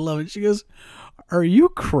me in the middle of it. She goes, "Are you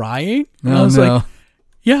crying?" And Oh, I was no. like,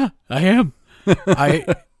 "Yeah, I am.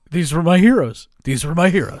 These were my heroes. These were my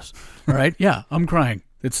heroes. All right, yeah, I'm crying.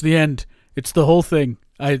 It's the end. It's the whole thing.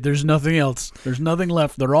 There's nothing else. There's nothing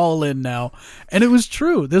left. They're all in now." And it was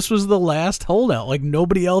true. This was the last holdout. Like,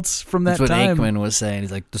 nobody else from that That's what time. Aikman was saying.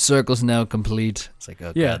 He's like, the circle's now complete. It's like,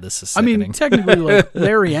 oh, Yeah, God, this is I sickening. mean, technically, like,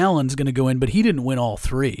 Larry Allen's going to go in, but he didn't win all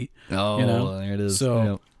 3. oh, you know, there it is. so-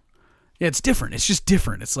 Yep. Yeah, it's different. It's just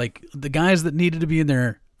different. It's like the guys that needed to be in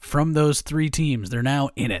there from those 3 teams, they're now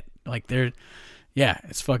in it. Like,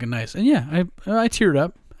 it's fucking nice. And yeah, I teared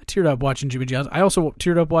up. I teared up watching Jimmy Johnson. I also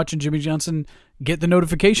teared up watching Jimmy Johnson get the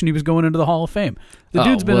notification he was going into the Hall of Fame. The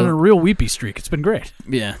dude's been on a real weepy streak. It's been great.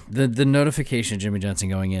 Yeah, the notification of Jimmy Johnson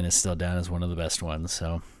going in is still down as one of the best ones.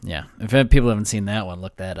 So, yeah. If people haven't seen that one,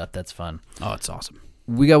 look that up. That's fun. Oh, it's awesome.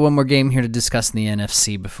 We got one more game here to discuss in the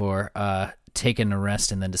NFC before taking a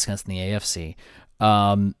rest and then discussing the AFC.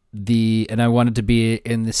 And I wanted to be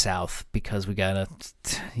in the South because you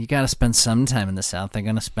gotta spend some time in the South. They're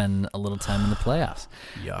gonna spend a little time in the playoffs.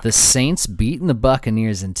 Yuck. The Saints beating the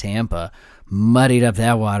Buccaneers in Tampa muddied up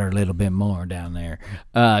that water a little bit more down there.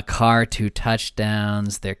 Carr 2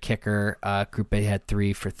 touchdowns. Their kicker Group A had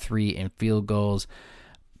 3 for 3 in field goals.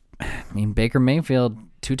 I mean, Baker Mayfield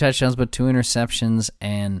 2 touchdowns but 2 interceptions,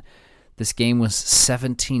 and this game was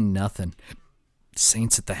 17-0.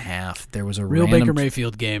 Saints at the half. There was a Real random Baker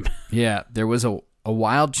Mayfield game. Yeah, there was a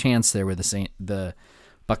wild chance there where the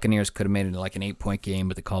Buccaneers could have made it like an 8-point game,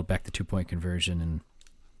 but they called back the 2-point conversion, and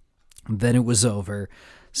then it was over.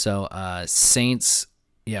 So Saints,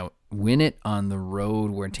 win it on the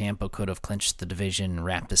road where Tampa could have clinched the division and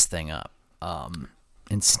wrapped this thing up.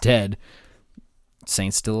 Instead,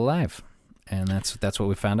 Saints still alive, and that's what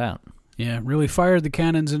we found out. Yeah, really fired the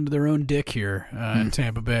cannons into their own dick here in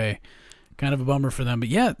Tampa Bay. Kind of a bummer for them. But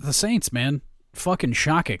yeah, the Saints, man, fucking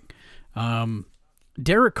shocking.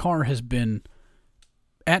 Derek Carr has been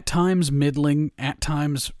at times middling, at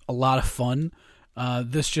times a lot of fun.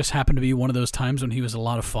 This just happened to be one of those times when he was a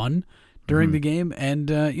lot of fun during the game. And,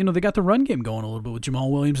 they got the run game going a little bit with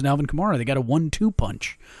Jamal Williams and Alvin Kamara. They got a 1-2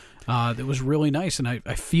 punch that was really nice. And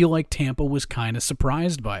I feel like Tampa was kind of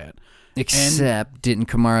surprised by it. Except, didn't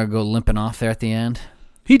Kamara go limping off there at the end?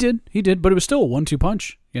 He did, but it was still a 1-2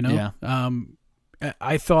 punch, Yeah.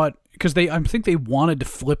 I thought, because I think they wanted to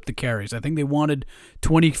flip the carries. I think they wanted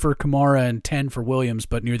 20 for Kamara and 10 for Williams,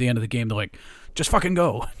 but near the end of the game, they're like, just fucking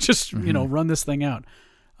go. Just, run this thing out.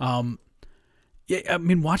 Watching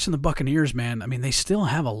the Buccaneers, man, they still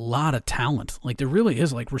have a lot of talent. Like, there really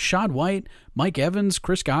is. Like, Rashad White, Mike Evans,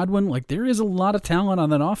 Chris Godwin, like, there is a lot of talent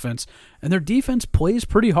on that offense. And their defense plays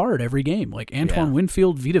pretty hard every game. Like, Antoine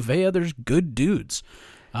Winfield, Vita Vea, there's good dudes.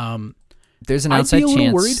 There's an outside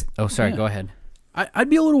chance. Worried. Oh, sorry, go ahead. I'd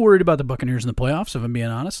be a little worried about the Buccaneers in the playoffs, if I'm being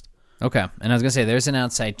honest. Okay, and I was going to say, there's an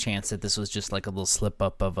outside chance that this was just like a little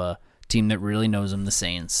slip-up of a team that really knows them, the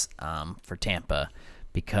Saints, for Tampa,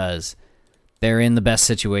 because they're in the best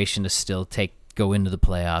situation to still go into the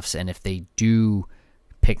playoffs, and if they do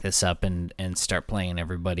pick this up and start playing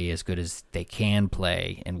everybody as good as they can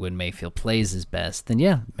play, and when Mayfield plays his best, then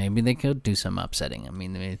yeah, maybe they could do some upsetting.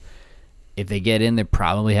 If they get in, they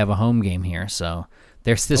probably have a home game here, so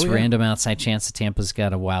there's this random outside chance that Tampa's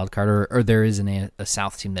got a wild card, or there is a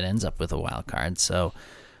South team that ends up with a wild card. So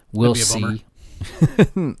we'll see.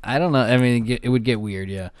 I don't know. It would get weird,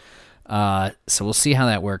 yeah. So we'll see how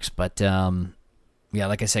that works. But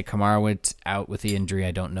like I said, Kamara went out with the injury.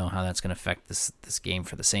 I don't know how that's going to affect this game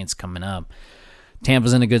for the Saints coming up.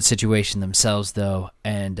 Tampa's in a good situation themselves, though,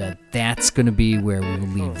 and that's going to be where we will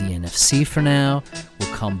leave the NFC for now.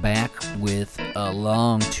 We'll come back with a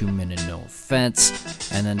long 2-minute no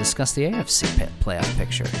offense, and then discuss the AFC playoff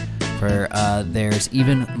picture. For there's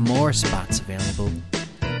even more spots available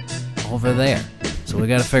over there, so we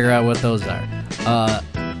got to figure out what those are.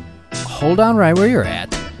 Hold on right where you're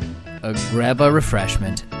at, grab a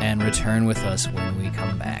refreshment, and return with us when we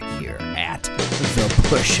come back here at The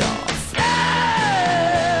Push-Off.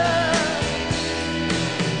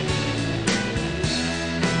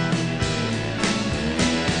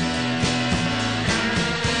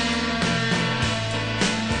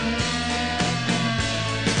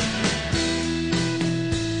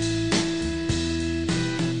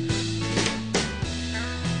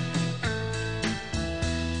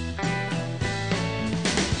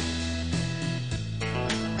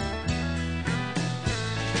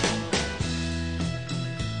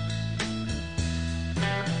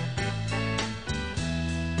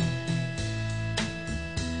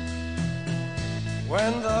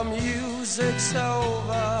 When the music's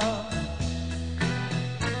over.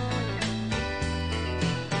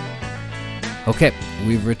 Okay,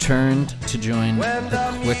 we've returned to join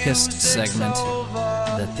the quickest segment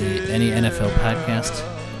that any NFL podcast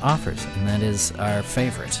offers, and that is our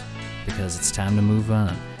favorite, because it's time to move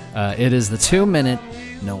on. It is the 2-minute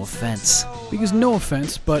no offense. Because no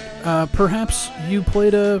offense, but perhaps you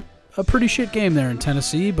played a pretty shit game there in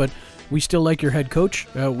Tennessee, but we still like your head coach.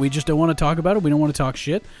 We just don't want to talk about it. We don't want to talk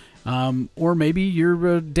shit. Or maybe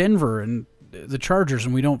you're Denver and the Chargers,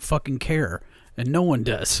 and we don't fucking care, and no one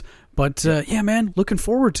does. But, yeah, man, looking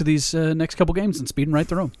forward to these next couple games and speeding right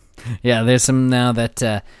through them. Yeah, there's some now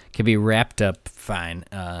that can be wrapped up fine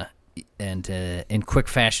and in quick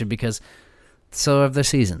fashion, because so have the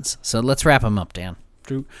seasons. So let's wrap them up, Dan.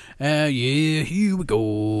 True. Yeah, here we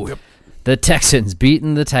go. Yep. The Texans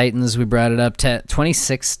beating the Titans. We brought it up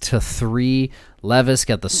 26-3. Levis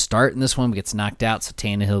got the start in this one, but gets knocked out, so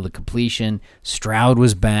Tannehill the completion. Stroud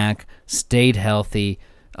was back, stayed healthy.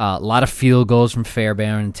 A lot of field goals from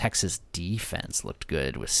Fairbairn, and Texas defense looked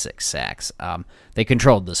good with 6 sacks. They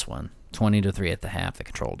controlled this one, 20-3 at the half. They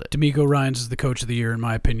controlled it. D'Amico Ryans is the coach of the year, in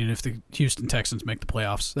my opinion, if the Houston Texans make the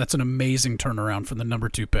playoffs. That's an amazing turnaround for the number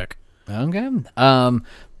 2 pick. Okay.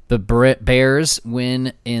 The Bears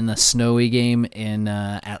win in the snowy game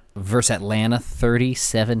versus Atlanta,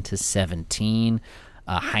 37-17.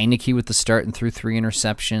 Heineke with the start and threw 3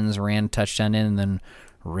 interceptions, ran a touchdown in, and then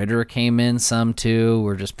Ritter came in some too.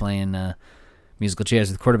 We're just playing musical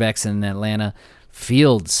chairs with quarterbacks in Atlanta.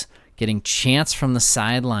 Fields getting chants from the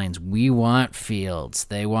sidelines. We want Fields.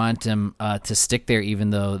 They want him to stick there, even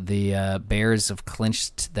though the Bears have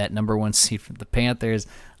clinched that number 1 seed from the Panthers,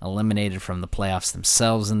 eliminated from the playoffs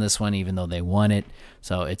themselves in this one, even though they won it.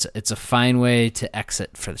 So it's a fine way to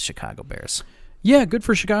exit for the Chicago Bears. Yeah, good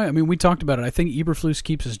for Chicago. I mean, we talked about it. I think Eberflus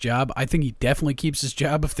keeps his job. I think he definitely keeps his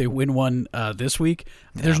job if they win one this week.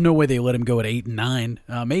 Yeah. There's no way they let him go at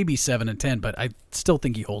 8-9, maybe 7-10, but I still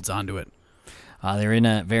think he holds on to it. They're in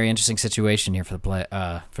a very interesting situation here for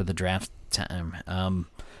the draft time.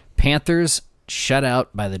 Panthers shut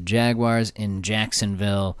out by the Jaguars in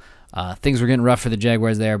Jacksonville. Things were getting rough for the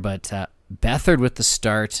Jaguars there, but Beathard with the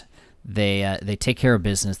start. They take care of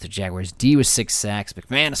business. The Jaguars D was 6 sacks.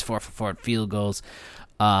 McMahon is 4 for 4 at field goals.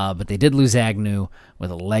 But they did lose Agnew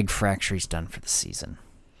with a leg fracture. He's done for the season.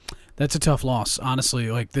 That's a tough loss, honestly.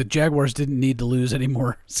 Like, the Jaguars didn't need to lose any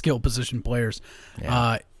more skill position players.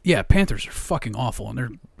 Yeah, Panthers are fucking awful, and their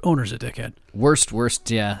owner's a dickhead. Worst,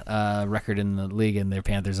 record in the league, and their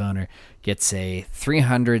Panthers owner gets a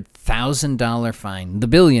 $300,000 fine. The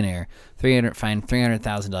billionaire fined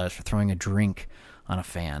 $300,000 for throwing a drink on a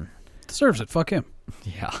fan. Deserves it. Fuck him.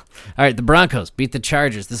 Yeah. All right, the Broncos beat the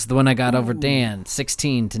Chargers. This is the one I got over Dan,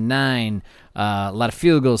 16-9. A lot of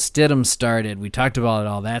field goals. Stidham started. We talked about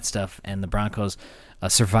all that stuff, and the Broncos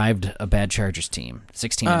survived a bad Chargers team,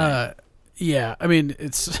 16-9. Yeah, I mean,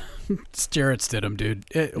 it's Jarrett Stidham, dude.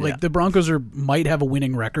 The Broncos might have a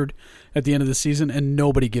winning record at the end of the season, and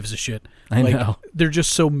nobody gives a shit. I know. They're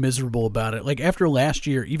just so miserable about it. Like, after last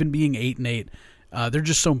year, even being 8-8, they're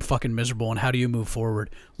just so fucking miserable, and how do you move forward?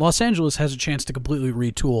 Los Angeles has a chance to completely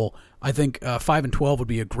retool. I think 5-12 would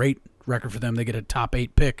be a great record for them. They get a top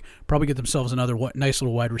 8 pick, probably get themselves another nice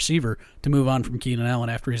little wide receiver to move on from Keenan Allen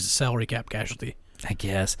after he's a salary cap casualty. I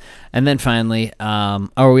guess. And then finally,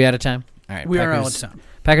 are we out of time? All right, we are out of time.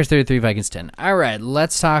 Packers 33, Vikings 10. All right,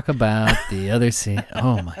 let's talk about the other season.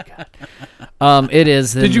 Oh, my God. It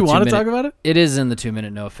is. Did you want to talk about it? It is in the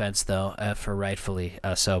 2-minute no offense, though, for rightfully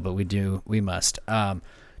so, but we must.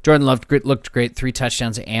 Jordan Love looked great, 3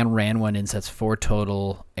 touchdowns and ran 1 in, so that's 4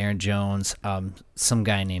 total. Aaron Jones, some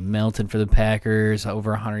guy named Melton for the Packers,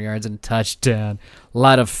 over 100 yards and a touchdown. A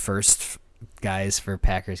lot of first guys for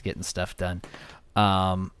Packers getting stuff done.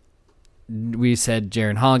 We said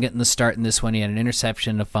Jaron Hall getting the start in this one. He had an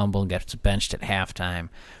interception, a fumble, and gets benched at halftime.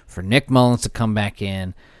 For Nick Mullins to come back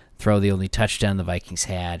in, throw the only touchdown the Vikings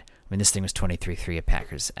had. I mean, this thing was 23-3 at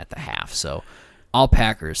Packers at the half, so all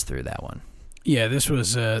Packers through that one. Yeah, this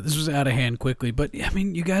was out of hand quickly, but I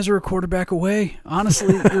mean, you guys are a quarterback away.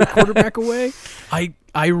 Honestly, you're a quarterback away.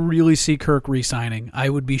 I really see Kirk re-signing. I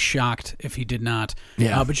would be shocked if he did not.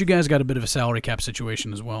 Yeah. But you guys got a bit of a salary cap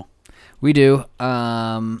situation as well. We do.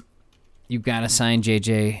 You've got to sign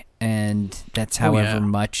JJ, and that's however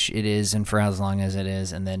much it is and for as long as it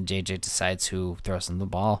is, and then JJ decides who throws him the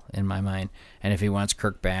ball, in my mind. And if he wants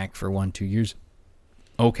Kirk back for 1-2 years,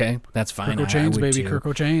 okay, that's fine. Kirk O'Chains, baby, Kirk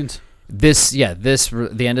O'Chains.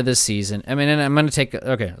 The end of this season. I mean, and I'm going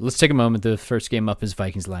to let's take a moment. The first game up is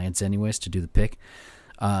Vikings-Lions anyways to do the pick,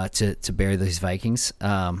 to bury these Vikings.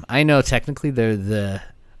 I know technically they're the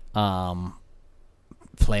playoff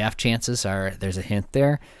chances are, there's a hint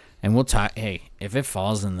there. And we'll talk. Hey, if it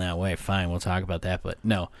falls in that way, fine. We'll talk about that. But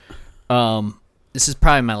no, this is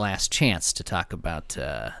probably my last chance to talk about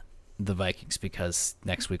the Vikings, because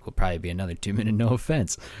next week will probably be another 2-minute no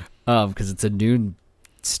offense, because it's a new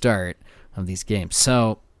start of these games.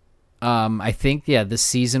 So I think this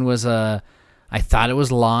season was I thought it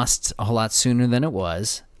was lost a whole lot sooner than it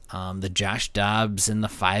was. The Josh Dobbs and the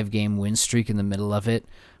 5-game win streak in the middle of it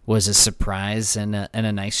was a surprise and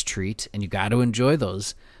a nice treat, and you got to enjoy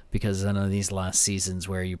those. Because none of these last seasons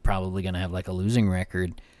where you're probably going to have like a losing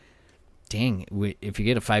record, dang, if you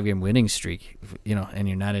get a 5-game winning streak, and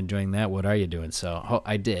you're not enjoying that, what are you doing? So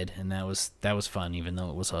I did, and that was fun, even though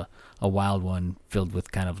it was a wild one filled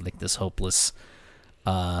with kind of like this hopeless,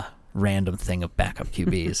 random thing of backup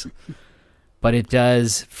QBs. But it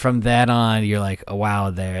does, from that on, you're like, oh wow,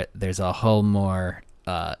 there's a whole more,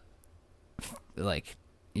 like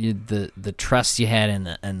the trust you had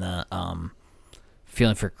in the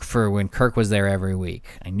feeling for when Kirk was there every week.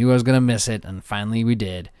 I knew I was going to miss it, and finally we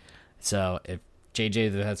did. So if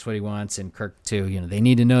JJ, that's what he wants, and Kirk too, they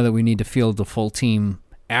need to know that we need to field the full team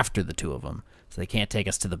after the two of them, so they can't take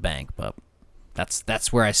us to the bank. But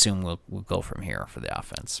that's where I assume we'll go from here for the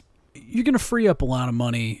offense. You're going to free up a lot of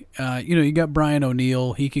money. You got Brian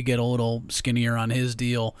O'Neill. He could get a little skinnier on his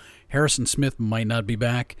deal. Harrison Smith might not be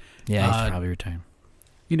back. Yeah, he's probably retiring.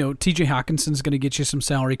 TJ Hawkinson's going to get you some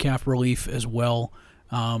salary cap relief as well.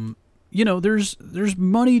 There's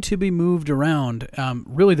money to be moved around.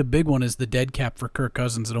 Really, the big one is the dead cap for Kirk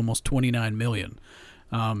Cousins at almost $29 million.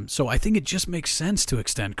 So I think it just makes sense to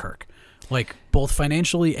extend Kirk, like both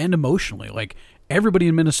financially and emotionally. Like everybody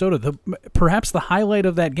in Minnesota, perhaps the highlight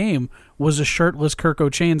of that game was a shirtless Kirk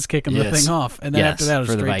O'Chains kicking the thing off, and then after that it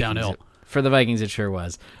was straight downhill. For the Vikings, it sure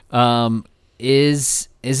was.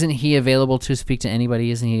 Isn't he available to speak to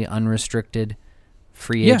anybody? Isn't he unrestricted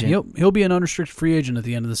free agent? Yeah, he'll be an unrestricted free agent at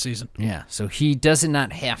the end of the season. Yeah, so he does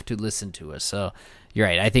not have to listen to us. So you're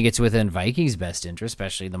right. I think it's within Vikings' best interest,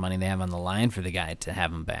 especially the money they have on the line for the guy, to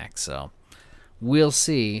have him back. So we'll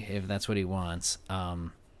see if that's what he wants.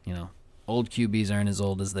 Old QBs aren't as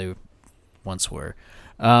old as they once were.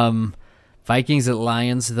 Vikings at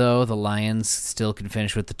Lions, though. The Lions still can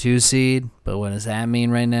finish with the 2 seed, but what does that mean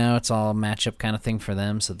right now? It's all a matchup kind of thing for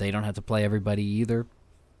them, so they don't have to play everybody either.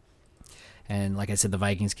 And like I said, the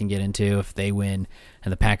Vikings can get into if they win,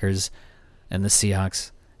 and the Packers and the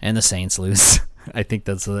Seahawks and the Saints lose. I think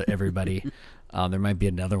that's everybody. There might be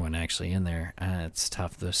another one actually in there. It's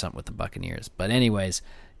tough. There's something with the Buccaneers. But anyways,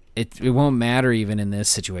 it won't matter even in this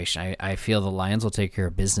situation. I feel the Lions will take care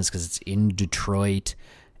of business because it's in Detroit.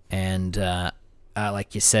 And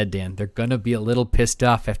like you said, Dan, they're going to be a little pissed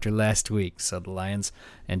off after last week. So the Lions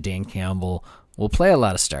and Dan Campbell will play a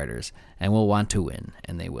lot of starters and will want to win,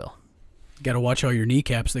 and they will. Got to watch all your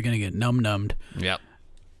kneecaps. They're going to get numbed. Yep.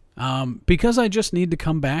 Because I just need to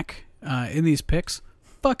come back in these picks,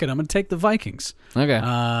 fuck it, I'm going to take the Vikings. Okay.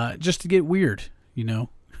 Just to get weird,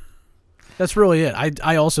 That's really it.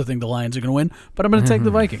 I also think the Lions are going to win, but I'm going to take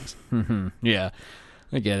the Vikings. Yeah.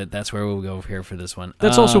 I get it. That's where we'll go here for this one.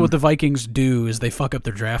 That's also what the Vikings do is they fuck up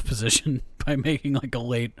their draft position by making like a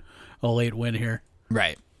late win here.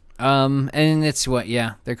 Right. And it's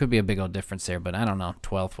there could be a big old difference there, but I don't know,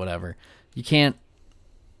 12th, whatever. You can't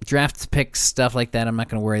draft picks, stuff like that. I'm not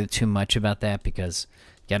going to worry too much about that because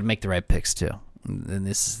you got to make the right picks too. And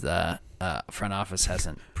this is front office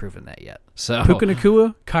hasn't proven that yet. So Puka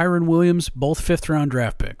Nacua, Kyron Williams, both 5th-round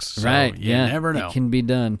draft picks. So right. You never know. It can be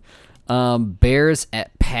done. Bears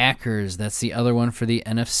at Packers. That's the other one for the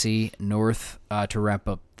NFC North to wrap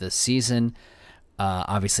up the season.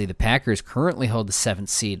 Obviously, the Packers currently hold the 7th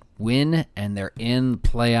seed win, and they're in the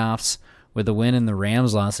playoffs. With the win and the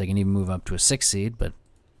Rams loss, they can even move up to a 6th seed, but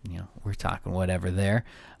we're talking whatever there.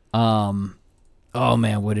 Oh,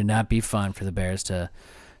 man, would it not be fun for the Bears to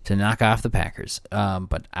knock off the Packers?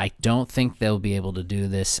 But I don't think they'll be able to do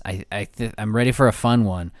this. I'm ready for a fun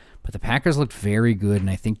one. But the Packers looked very good, and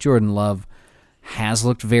I think Jordan Love has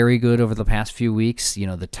looked very good over the past few weeks.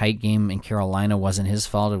 The tight game in Carolina wasn't his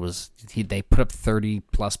fault. It was they put up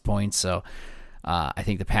 30-plus points, so I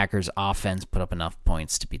think the Packers' offense put up enough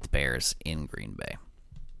points to beat the Bears in Green Bay.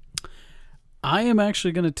 I am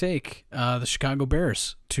actually going to take the Chicago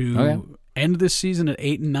Bears to end this season at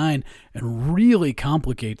 8-9 and really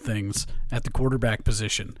complicate things at the quarterback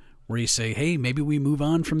position, where you say, hey, maybe we move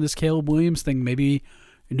on from this Caleb Williams thing. Maybe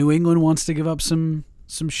New England wants to give up some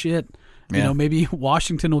shit. Yeah. Maybe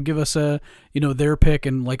Washington will give us their pick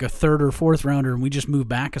and like a 3rd or 4th rounder, and we just move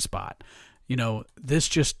back a spot. This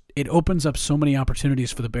just it opens up so many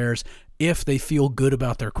opportunities for the Bears if they feel good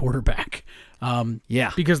about their quarterback.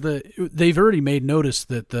 Because they've already made notice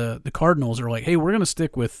that the Cardinals are like, hey, we're gonna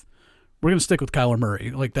stick with Kyler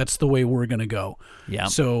Murray. Like that's the way we're gonna go. Yeah.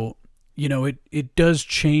 So it does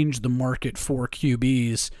change the market for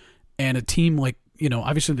QBs, and a team like.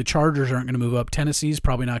 Obviously the Chargers aren't going to move up. Tennessee's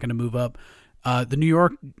probably not going to move up. The New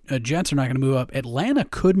York Jets are not going to move up. Atlanta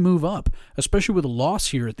could move up, especially with a loss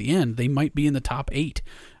here at the end. They might be in the top 8.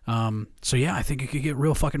 I think it could get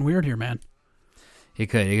real fucking weird here, man. It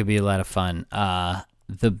could be a lot of fun.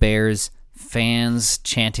 The Bears fans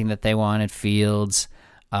chanting that they wanted Fields.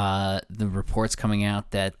 The reports coming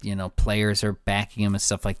out that players are backing him and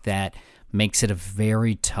stuff like that makes it a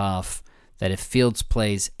very tough. That if Fields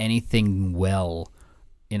plays anything well,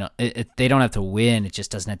 they don't have to win. It just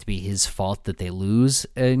doesn't have to be his fault that they lose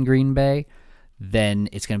in Green Bay. Then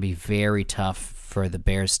it's going to be very tough for the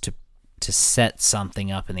Bears to set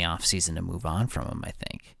something up in the offseason to move on from him, I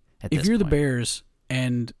think. If you're the Bears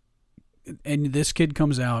and this kid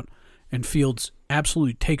comes out and Fields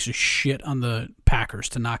absolutely takes a shit on the Packers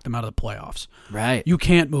to knock them out of the playoffs, right? You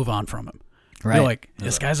can't move on from him. Right. You're like,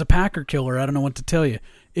 this guy's a Packer killer. I don't know what to tell you.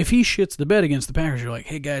 If he shits the bed against the Packers, you're like,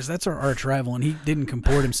 hey, guys, that's our arch rival, and he didn't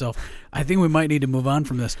comport himself. I think we might need to move on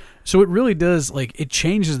from this. So it really does, it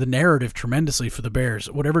changes the narrative tremendously for the Bears.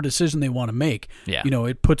 Whatever decision they want to make,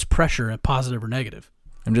 it puts pressure, positive or negative.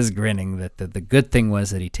 I'm just grinning that the good thing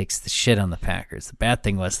was that he takes the shit on the Packers. The bad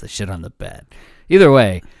thing was the shit on the bed. Either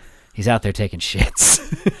way, he's out there taking shits.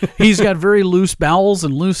 He's got very loose bowels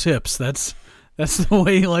and loose hips. That's the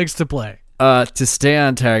way he likes to play. To stay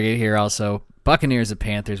on target here also, Buccaneers at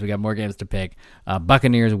Panthers. We got more games to pick.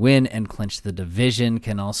 Buccaneers win and clinch the division.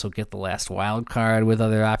 Can also get the last wild card with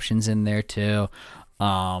other options in there too.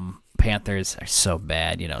 Panthers are so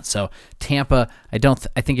bad, So Tampa, I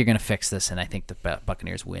think you're going to fix this, and I think the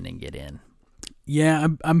Buccaneers win and get in. Yeah,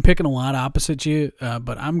 I'm picking a lot opposite you,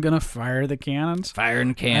 but I'm going to fire the cannons.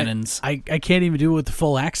 Firing cannons. I can't even do it with the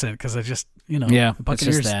full accent because I just, Yeah,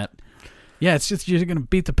 Buccaneers, it's just that. Yeah, it's just you're going to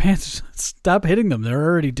beat the Panthers. Stop hitting them. They're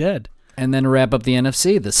already dead. And then to wrap up the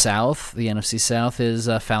NFC, the NFC South is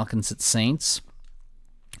Falcons at Saints.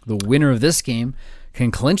 The winner of this game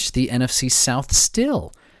can clinch the NFC South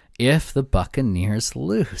still if the Buccaneers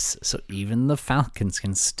lose. So even the Falcons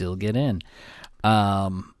can still get in.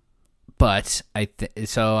 But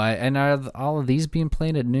and are all of these being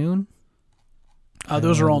played at noon?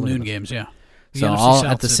 Those are all noon games, yeah. So all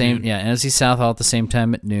at the same, NFC South all at the same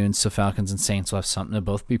time at noon. So Falcons and Saints will have something to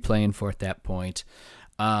both be playing for at that point.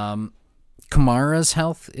 Kamara's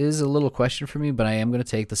health is a little question for me, but I am going to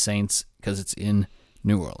take the Saints because it's in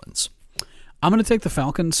New Orleans. I'm going to take the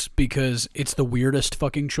Falcons because it's the weirdest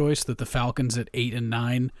fucking choice that the Falcons at 8 and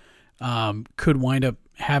 9 could wind up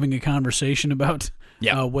having a conversation about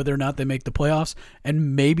whether or not they make the playoffs,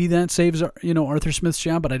 and maybe that saves Arthur Smith's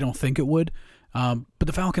job, but I don't think it would. But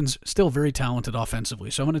the Falcons still very talented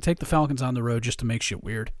offensively, so I'm going to take the Falcons on the road just to make shit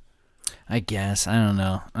weird. I guess. I don't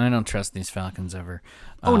know. I don't trust these Falcons ever.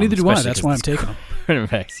 Neither do I. That's why I'm taking them.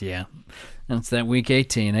 Quarterbacks, yeah. It's that Week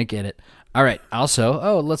 18. I get it. All right.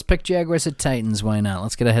 Also, let's pick Jaguars at Titans. Why not?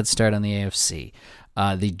 Let's get a head start on the AFC.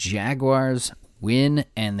 The Jaguars win,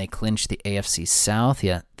 and they clinch the AFC South.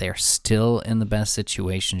 Yeah, they're still in the best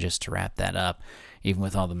situation, just to wrap that up, even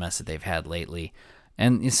with all the mess that they've had lately.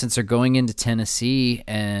 And since they're going into Tennessee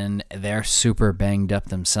and they're super banged up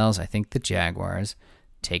themselves, I think the Jaguars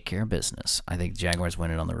take care of business. I think the Jaguars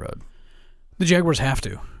win it on the road. The Jaguars have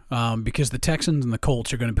to, because the Texans and the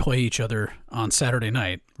Colts are going to play each other on Saturday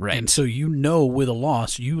night. Right. And so with a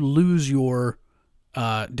loss, you lose your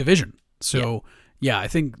division. So, I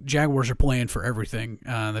think Jaguars are playing for everything.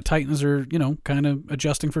 The Titans are, kind of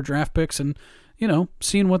adjusting for draft picks and,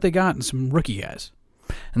 seeing what they got in some rookie guys.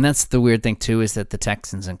 And that's the weird thing, too, is that the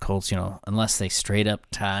Texans and Colts, unless they straight up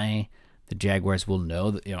tie, the Jaguars will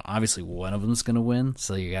know that, obviously one of them is going to win,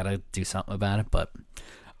 so you got to do something about it. But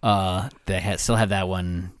they still have that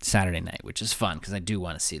one Saturday night, which is fun because I do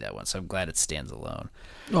want to see that one, so I'm glad it stands alone.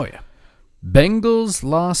 Oh, yeah. Bengals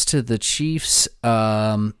lost to the Chiefs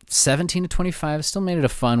 17-25. Still made it a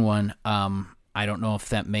fun one. I don't know if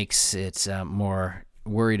that makes it more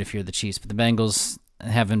worried if you're the Chiefs, but the Bengals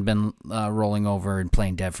haven't been rolling over and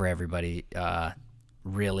playing dead for everybody.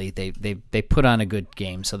 Really, they put on a good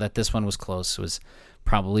game, so that this one was close was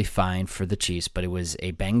probably fine for the Chiefs, but it was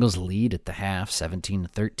a Bengals lead at the half,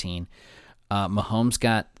 17-13. Mahomes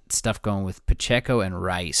got stuff going with Pacheco and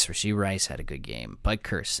Rice. Rashee Rice had a good game. Bud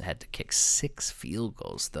Curse had to kick 6 field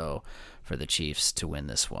goals, though, for the Chiefs to win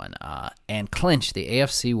this one and clinch the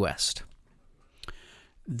AFC West.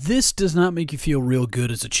 This does not make you feel real good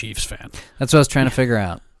as a Chiefs fan. That's what I was trying to figure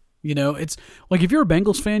out. It's like if you're a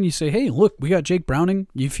Bengals fan, you say, hey, look, we got Jake Browning.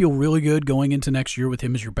 You feel really good going into next year with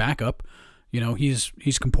him as your backup.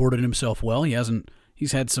 He's comported himself well.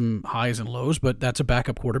 He's had some highs and lows, but that's a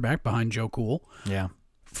backup quarterback behind Joe Cool. Yeah.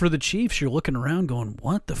 For the Chiefs, you're looking around going,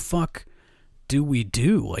 what the fuck do we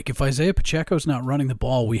do? Like, if Isaiah Pacheco's not running the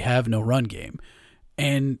ball, we have no run game.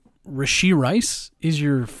 And Rashee Rice is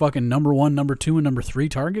your fucking number 1, number 2, and number 3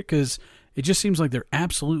 target, because it just seems like they're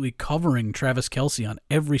absolutely covering Travis Kelce on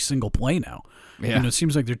every single play now. Yeah. It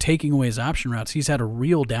seems like they're taking away his option routes. He's had a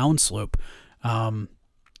real downslope. I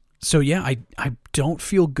don't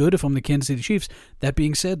feel good if I'm the Kansas City Chiefs. That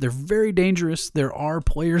being said, they're very dangerous. There are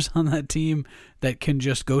players on that team that can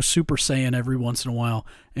just go Super Saiyan every once in a while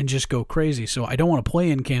and just go crazy. So I don't want to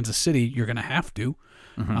play in Kansas City. You're going to have to.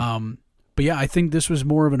 Mm-hmm. I think this was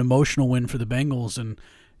more of an emotional win for the Bengals. And,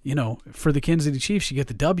 for the Kansas City Chiefs, you get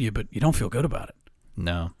the W, but you don't feel good about it.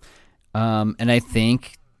 No. And I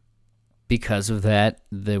think because of that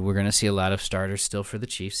we're going to see a lot of starters still for the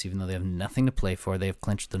Chiefs, even though they have nothing to play for. They have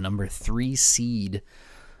clinched the number 3 seed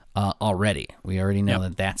already. We already know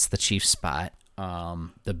that that's the Chiefs spot.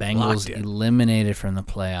 The Bengals eliminated from the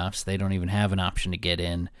playoffs. They don't even have an option to get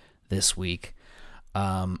in this week.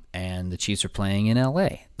 And the Chiefs are playing in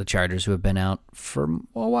L.A., the Chargers, who have been out for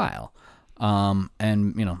a while.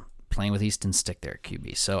 Playing with Easton Stick there at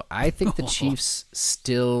QB. So I think the Chiefs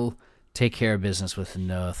still take care of business with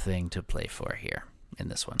nothing to play for here in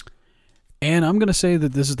this one. And I'm going to say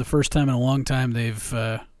that this is the first time in a long time they've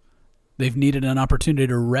needed an opportunity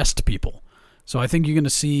to rest people. So I think you're going to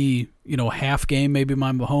see, half game maybe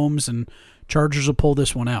by Mahomes, and Chargers will pull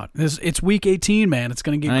this one out. It's Week 18, man. It's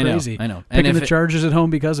going to get crazy. I know. Picking the Chargers at home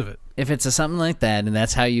because of it. If it's something like that, and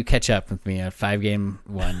that's how you catch up with me, a 5-game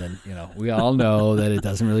one, then we all know that it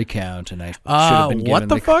doesn't really count, and I should have been given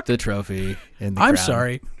the trophy. And the I'm crown.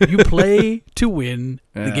 sorry. You play to win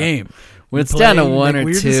the game. When it's down to 1 or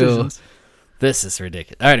 2, decisions. This is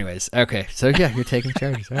ridiculous. Anyways, okay. So, you're taking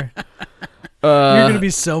Chargers. All right. You're going to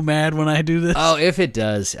be so mad when I do this. Oh, if it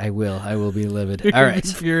does, I will. I will be livid. You're all right. Be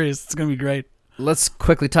furious. It's going to be great. Let's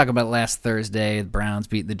quickly talk about last Thursday. The Browns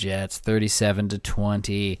beat the Jets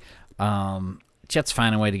 37-20. Jets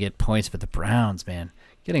find a way to get points, but the Browns, man,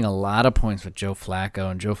 getting a lot of points with Joe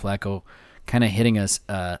Flacco, and Joe Flacco kind of hitting us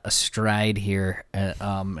a stride here,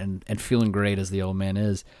 and feeling great as the old man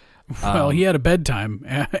is. Well, he had a bedtime.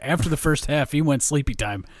 After the first half, he went sleepy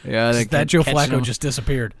time. Yeah, that Joe Flacco just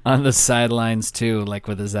disappeared. On the sidelines, too, like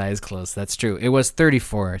with his eyes closed. That's true. It was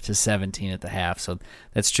 34-17 at the half, so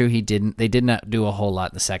that's true. They did not do a whole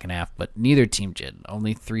lot in the second half, but neither team did.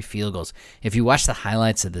 Only 3 field goals. If you watch the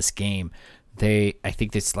highlights of this game, I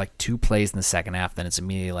think it's like 2 plays in the second half, then it's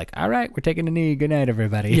immediately like, all right, we're taking a knee. Good night,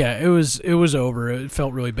 everybody. Yeah, it was over. It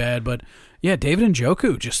felt really bad, but yeah, David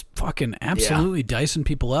Njoku just fucking absolutely dicing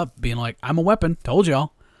people up, being like, I'm a weapon. Told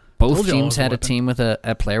y'all. Both teams had a team with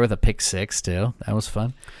a player with a pick 6 too. That was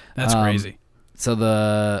fun. That's crazy. So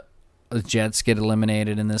the Jets get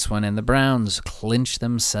eliminated in this one, and the Browns clinch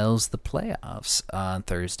themselves the playoffs on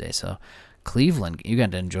Thursday. So Cleveland, you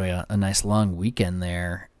got to enjoy a nice long weekend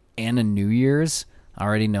there, and a New Year's,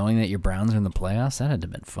 already knowing that your Browns are in the playoffs. That had to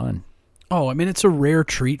have been fun. Oh, I mean, it's a rare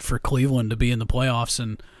treat for Cleveland to be in the playoffs,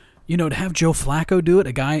 and to have Joe Flacco do it,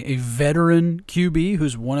 a veteran QB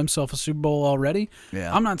who's won himself a Super Bowl already.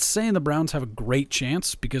 Yeah. I'm not saying the Browns have a great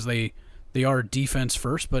chance because they are defense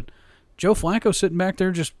first, but Joe Flacco sitting back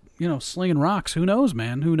there just, slinging rocks. Who knows,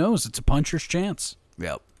 man? Who knows? It's a puncher's chance.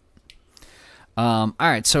 Yep. All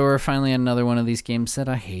right, so we're finally on another one of these games that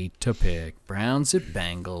I hate to pick. Browns at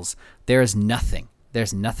Bengals. There's nothing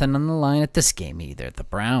on the line at this game either. The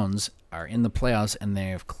Browns are in the playoffs, and they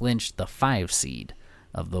have clinched the 5 seed.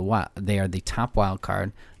 They are the top wild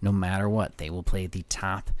card no matter what. They will play the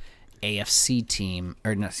top AFC team,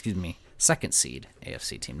 or no, excuse me, second seed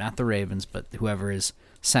AFC team, not the Ravens, but whoever is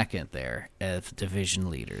second there as division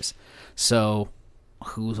leaders. So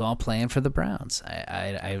who's all playing for the Browns?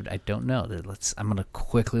 I don't know. I'm gonna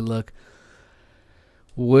quickly look.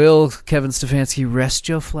 Will Kevin Stefanski rest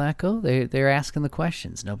Joe Flacco? They're asking the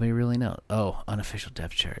questions. Nobody really knows. Oh, unofficial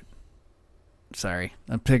depth chart. Sorry,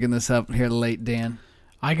 I'm picking this up here late, Dan.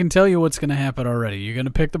 I can tell you what's going to happen already. You're going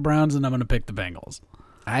to pick the Browns, and I'm going to pick the Bengals.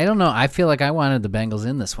 I don't know. I feel like I wanted the Bengals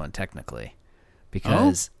in this one, technically,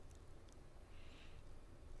 because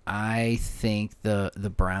I think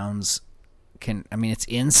the Browns can. I mean, it's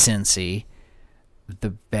in Cincy.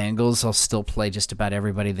 The Bengals will still play just about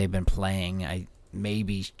everybody they've been playing.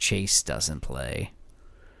 Maybe Chase doesn't play.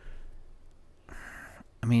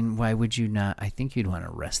 I mean, why would you not? I think you'd want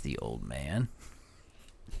to rest the old man.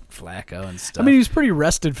 Flacco and stuff. I mean, he's pretty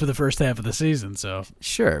rested for the first half of the season, so.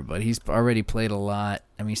 Sure, but he's already played a lot.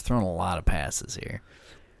 I mean, he's thrown a lot of passes here.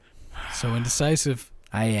 So indecisive.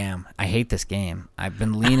 I am. I hate this game. I've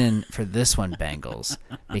been leaning for this one, Bengals,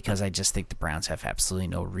 because I just think the Browns have absolutely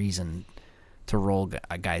no reason to roll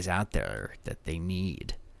guys out there that they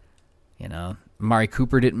need. Amari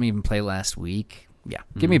Cooper didn't even play last week. Yeah,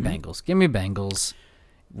 give me Bengals. Give me Bengals,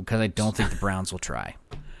 because I don't think the Browns will try.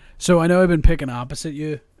 So I know I've been picking opposite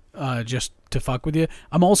you. Just to fuck with you.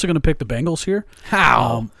 I'm also going to pick the Bengals here.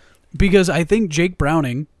 How? Because I think Jake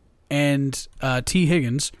Browning and T.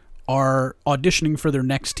 Higgins are auditioning for their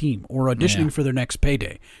next team or auditioning for their next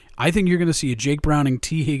payday. I think you're going to see a Jake Browning,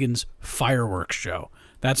 T. Higgins fireworks show.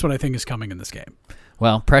 That's what I think is coming in this game.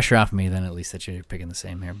 Well, pressure off me then, at least, that you're picking the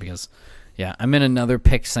same here, because I'm in another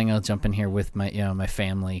pick thing. I'll jump in here with my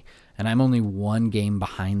family, and I'm only 1 game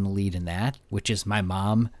behind the lead in that, which is my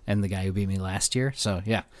mom and the guy who beat me last year. So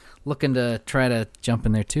looking to try to jump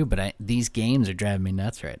in there too, but these games are driving me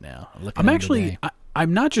nuts right now.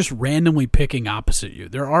 I'm not just randomly picking opposite you.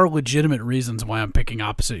 There are legitimate reasons why I'm picking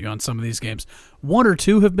opposite you on some of these games. 1 or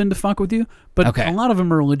 2 have been to fuck with you, but a lot of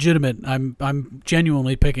them are legitimate. I'm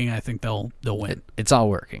genuinely picking. I think they'll win. It's all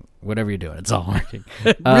working. Whatever you're doing, it's all working.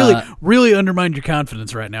 Really undermined your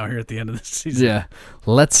confidence right now here at the end of the season. Yeah,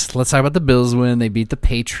 let's talk about the Bills win. They beat the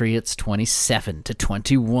Patriots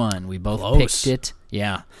 27-21. We both picked it.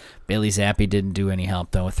 Yeah, Bailey Zappi didn't do any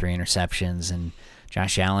help though with 3 interceptions, and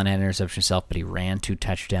Josh Allen had an interception himself, but he ran 2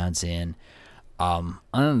 touchdowns in. Other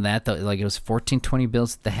than that, though, it was 14-20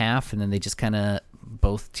 Bills at the half, and then they just kind of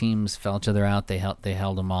both teams felt each other out. They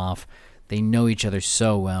held them off. They know each other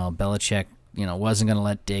so well. Belichick, wasn't going to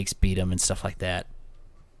let Diggs beat him and stuff like that.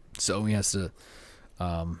 So he has to,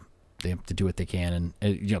 they have to do what they can.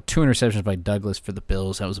 And 2 interceptions by Douglas for the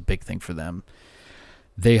Bills. That was a big thing for them.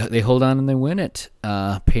 They hold on and they win it.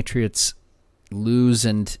 Patriots lose,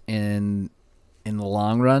 and in the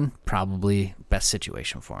long run, probably best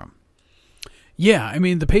situation for them. Yeah, I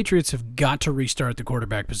mean, the Patriots have got to restart the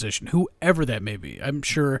quarterback position, whoever that may be. I'm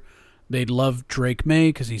sure they'd love Drake May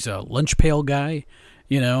because he's a lunch pail guy.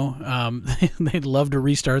 They'd love to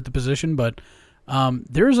restart the position, but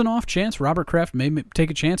there is an off chance Robert Kraft may take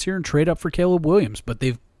a chance here and trade up for Caleb Williams, but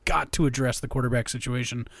they've got to address the quarterback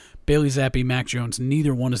situation. Bailey Zappi, Mac Jones,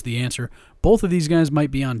 neither one is the answer. Both of these guys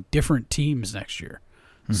might be on different teams next year.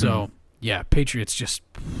 Mm-hmm. So, yeah, Patriots just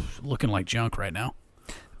looking like junk right now.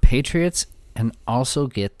 Patriots and also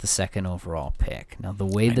get the second overall pick. Now, the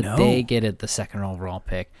way that they get it, the second overall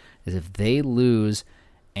pick, is if they lose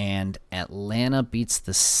and Atlanta beats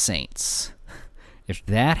the Saints. If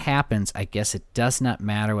that happens, I guess it does not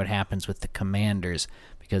matter what happens with the Commanders,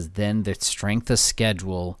 because then the strength of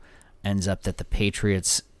schedule ends up that the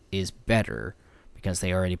Patriots is better because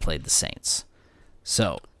they already played the Saints.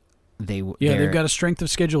 So they've got a strength of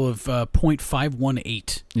schedule of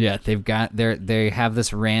 0.518. Yeah, they have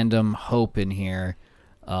this random hope in here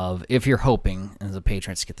of, if you're hoping as the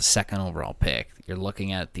Patriots get the second overall pick, you're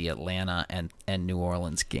looking at the Atlanta and New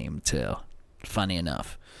Orleans game too. Funny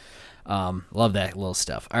enough. Love that little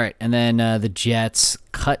stuff. All right, and then the Jets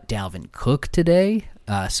cut Dalvin Cook today,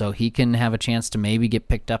 so he can have a chance to maybe get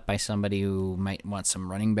picked up by somebody who might want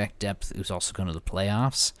some running back depth who's also going to the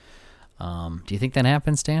playoffs. Do you think that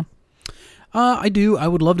happens, Dan? I do. I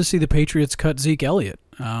would love to see the Patriots cut Zeke Elliott.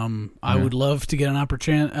 I would love to get an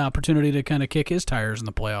opportunity to kind of kick his tires in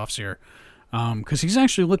the playoffs here, because he's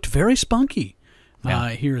actually looked very spunky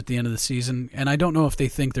here at the end of the season, and I don't know if they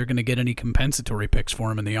think they're going to get any compensatory picks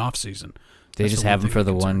for him in the offseason. They just have him for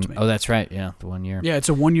the one. Oh, that's right. Yeah, the 1 year. Yeah, it's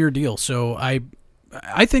a 1 year deal. So I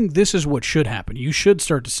think this is what should happen. You should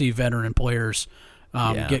start to see veteran players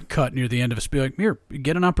get cut near the end of a spiel. Like, here,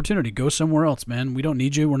 get an opportunity. Go somewhere else, man. We don't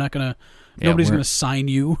need you. We're not going to. Nobody's going to sign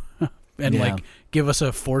you and give us a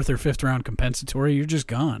 4th or 5th round compensatory. You're just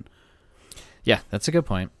gone. Yeah, that's a good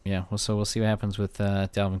point. Yeah, so we'll see what happens with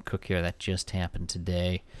Dalvin Cook here. That just happened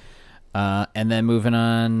today. And then moving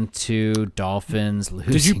on to Dolphins.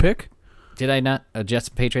 Did you pick? Did I not? Jets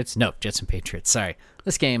and Patriots? No, Jets and Patriots. Sorry.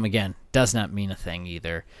 This game, again, does not mean a thing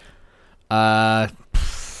either.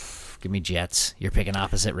 Give me Jets. You're picking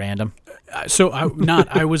opposite random?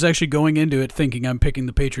 I was actually going into it thinking I'm picking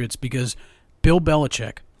the Patriots because Bill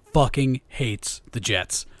Belichick fucking hates the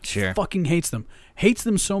Jets. Sure. Fucking hates them. Hates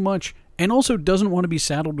them so much, and also doesn't want to be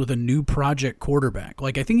saddled with a new project quarterback.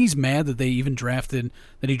 Like, I think he's mad that he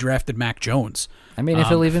drafted Mac Jones. I mean, if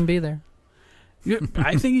he'll even be there.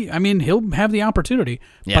 I think he'll have the opportunity,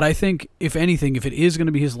 but I think if anything, if it is going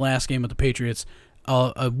to be his last game with the Patriots,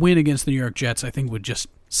 a win against the New York Jets, I think would just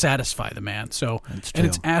satisfy the man. So, and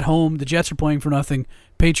it's at home. The Jets are playing for nothing.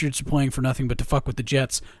 Patriots are playing for nothing but to fuck with the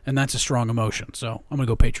Jets, and that's a strong emotion. So I'm gonna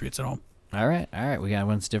go Patriots at home. All right. We got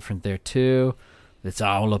one's different there too. It's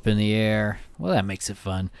all up in the air. Well, that makes it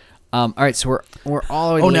fun. All right, so we're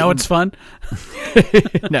all. Oh, now it's fun.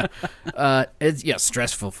 No, it's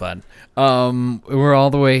stressful fun. We're all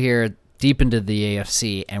the way here, deep into the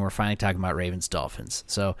AFC, and we're finally talking about Ravens Dolphins.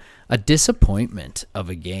 So a disappointment of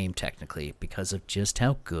a game, technically, because of just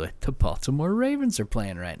how good the Baltimore Ravens are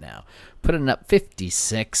playing right now, putting up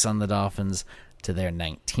 56 on the Dolphins to their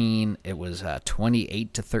 19. It was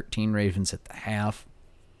 28-13 Ravens at the half.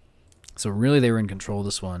 So really, they were in control of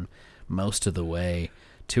this one most of the way.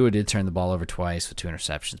 Tua did turn the ball over twice with 2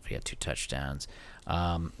 interceptions, but he had 2 touchdowns.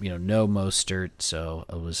 No Mostert, so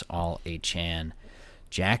it was all Achane.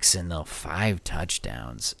 Jackson, though, 5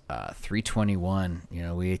 touchdowns, 321.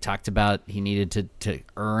 We talked about he needed to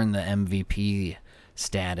earn the MVP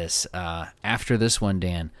status. After this one,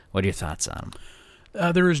 Dan, what are your thoughts on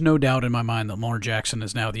him? There is no doubt in my mind that Lamar Jackson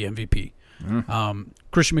is now the MVP.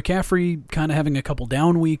 Christian McCaffrey kind of having a couple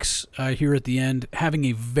down weeks here at the end, having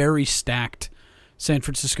a very stacked San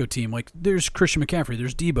Francisco team. Like, there's Christian McCaffrey,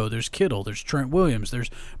 there's Debo, there's Kittle, there's Trent Williams,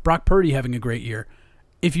 there's Brock Purdy having a great year.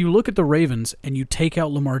 If you look at the Ravens and you take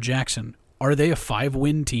out Lamar Jackson, are they a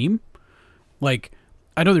 5-win team? Like,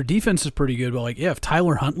 I know their defense is pretty good, but if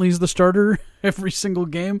Tyler Huntley's the starter every single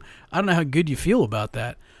game, I don't know how good you feel about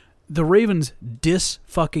that. The Ravens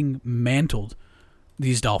dis-fucking-mantled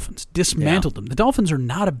these Dolphins. Dismantled them. The Dolphins are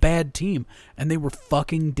not a bad team, and they were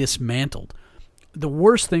fucking dismantled. The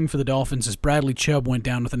worst thing for the Dolphins is Bradley Chubb went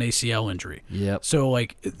down with an ACL injury. Yep. So,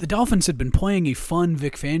 the Dolphins had been playing a fun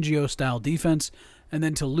Vic Fangio-style defense, and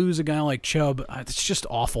then to lose a guy like Chubb, it's just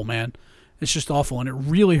awful, man. It's just awful, and it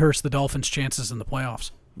really hurts the Dolphins' chances in the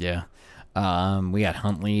playoffs. Yeah. We got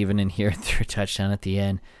Huntley even in here through a touchdown at the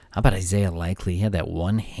end. How about Isaiah Likely? He had that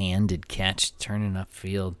one-handed catch turning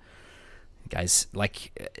upfield. Guys,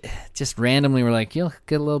 just randomly were like, you'll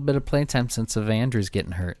get a little bit of playtime since of Andrews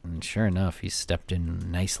getting hurt. And sure enough, he stepped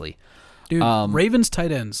in nicely. Dude, Ravens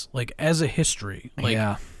tight ends, as a history.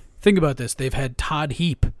 Think about this. They've had Todd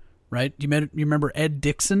Heap, right? You remember Ed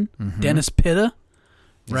Dixon? Mm-hmm. Dennis Pitta?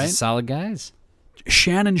 Right? These are solid guys.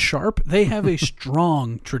 Shannon Sharp. They have a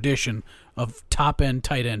strong tradition of top-end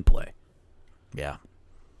tight end play. Yeah.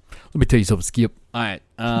 Let me tell you something, Skip. All right.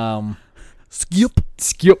 Skip.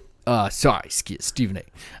 Stephen A.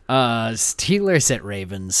 Steelers at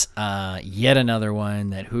Ravens. Yet another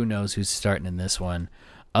one that who knows who's starting in this one.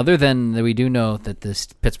 Other than that, we do know that the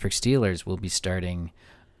Pittsburgh Steelers will be starting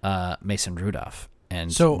Mason Rudolph.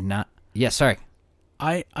 And So- not... Yeah, sorry.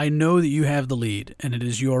 I know that you have the lead, and it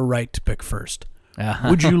is your right to pick first. Uh-huh.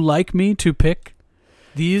 Would you like me to pick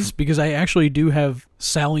these? Because I actually do have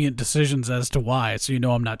salient decisions as to why, so you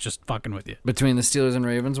know I'm not just fucking with you. Between the Steelers and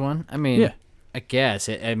Ravens one? I mean, Yeah. I guess.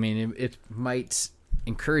 It might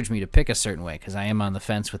encourage me to pick a certain way because I am on the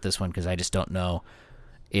fence with this one because I just don't know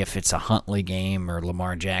if it's a Huntley game or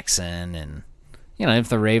Lamar Jackson and, if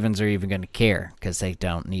the Ravens are even going to care because they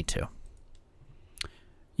don't need to.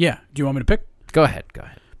 Yeah. Do you want me to pick? Go ahead.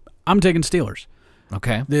 I'm taking Steelers.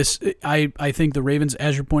 Okay. I think the Ravens,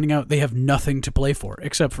 as you're pointing out, they have nothing to play for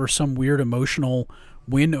except for some weird emotional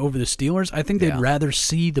win over the Steelers. I think they'd rather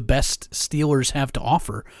see the best Steelers have to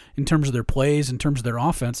offer in terms of their plays, in terms of their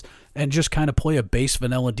offense, and just kind of play a base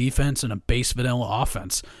vanilla defense and a base vanilla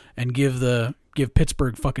offense and give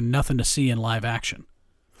Pittsburgh fucking nothing to see in live action.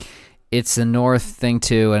 It's the North thing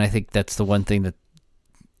too, and I think that's the one thing that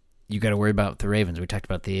you got to worry about with the Ravens. We talked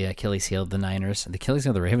about the Achilles heel of the Niners. The Achilles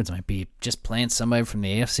heel of the Ravens might be just playing somebody from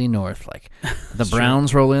the AFC North. Like the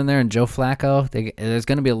Browns roll in there and Joe Flacco. There's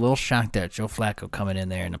going to be a little shock there. Joe Flacco coming in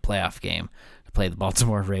there in a playoff game to play the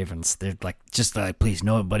Baltimore Ravens. They're like, please,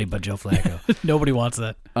 nobody but Joe Flacco. Nobody wants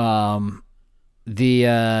that. The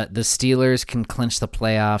Steelers can clinch the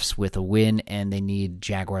playoffs with a win, and they need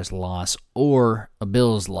Jaguars' loss or a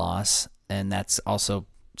Bills' loss, and that's also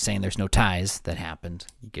saying there's no ties that happened,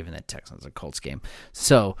 given that Texans and Colts game.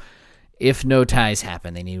 So if no ties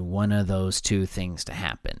happen, they need one of those two things to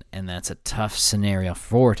happen, and that's a tough scenario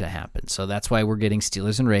for it to happen. So that's why we're getting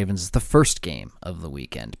Steelers and Ravens as the first game of the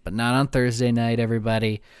weekend, but not on Thursday night,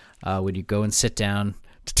 everybody. When you go and sit down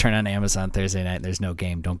to turn on Amazon Thursday night, there's no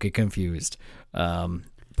game. Don't get confused.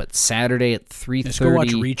 But Saturday at 3:30. Let's go watch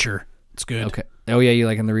Reacher. It's good. Okay. Oh, yeah, you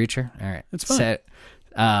liking the Reacher? All right. It's fun.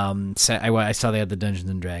 I saw they had the Dungeons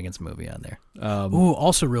and Dragons movie on there. Ooh,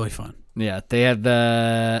 also really fun. Yeah, they had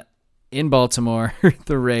in Baltimore,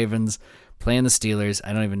 the Ravens playing the Steelers.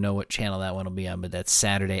 I don't even know what channel that one will be on, but that's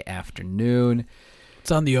Saturday afternoon.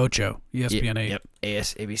 It's on the Ocho, ESPN 8. Yep,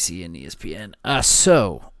 ABC and ESPN.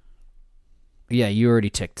 So, yeah, you already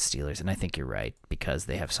ticked the Steelers, and I think you're right because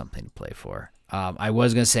they have something to play for. I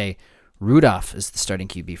was going to say Rudolph is the starting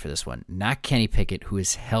QB for this one, not Kenny Pickett, who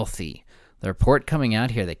is healthy. The report coming out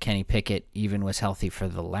here that Kenny Pickett even was healthy for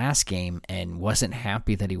the last game and wasn't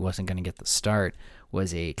happy that he wasn't going to get the start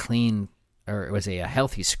was a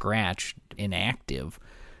healthy scratch, inactive.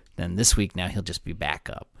 Then this week now he'll just be back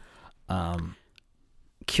up.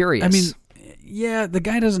 Curious. I mean, yeah, the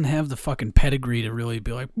guy doesn't have the fucking pedigree to really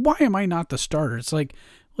be like, why am I not the starter? It's like,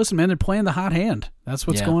 listen, man, they're playing the hot hand. That's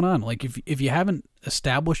what's going on. Like, if you haven't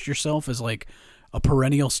established yourself as like a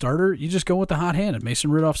perennial starter, you just go with the hot hand. And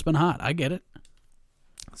Mason Rudolph's been hot. I get it.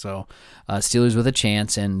 So, Steelers with a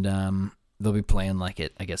chance, and they'll be playing like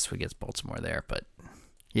it, I guess, against Baltimore there. But,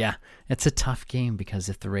 yeah, it's a tough game because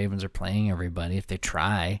if the Ravens are playing everybody, if they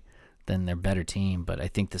try, then they're a better team. But I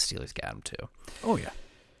think the Steelers got them too. Oh, yeah.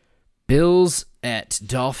 Bills at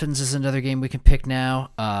Dolphins is another game we can pick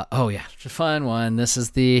now. It's a fun one. This is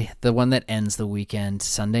the one that ends the weekend,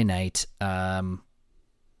 Sunday night.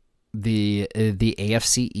 The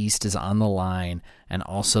AFC East is on the line, and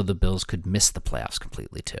also the Bills could miss the playoffs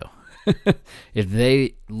completely too. If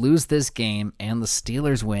they lose this game and the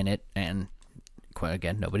Steelers win it, and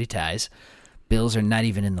again, nobody ties, Bills are not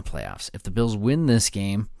even in the playoffs. If the Bills win this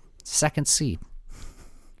game, second seed.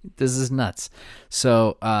 This is nuts.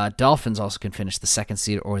 So Dolphins also can finish the second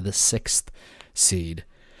seed or the sixth seed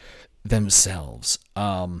themselves.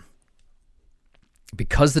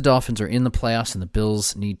 Because the Dolphins are in the playoffs and the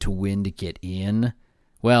Bills need to win to get in,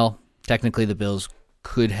 well, technically the Bills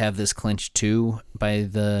could have this clinched too by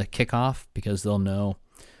the kickoff because they'll know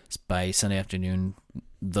by Sunday afternoon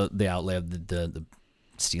the outlay of the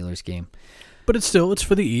Steelers game. But it's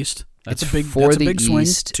for the East. That's It's a big for the big swing.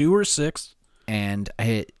 East. 2 or 6. And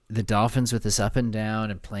the Dolphins with this up and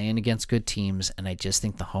down and playing against good teams, and I just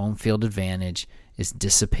think the home field advantage is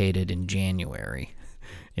dissipated in January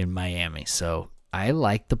in Miami. So I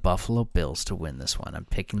like the Buffalo Bills to win this one. I'm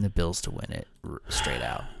picking the Bills to win it straight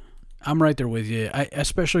out. I'm right there with you.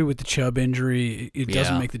 Especially with the Chubb injury, it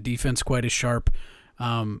doesn't make the defense quite as sharp.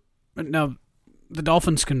 Now, the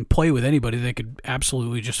Dolphins can play with anybody. They could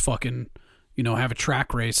absolutely just fucking, have a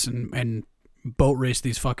track race and boat race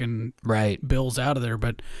these fucking Bills out of there.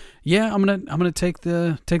 But yeah, I'm gonna take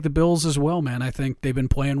the Bills as well, man. I think they've been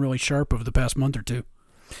playing really sharp over the past month or two.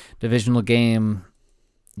 Divisional game,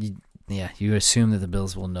 you assume that the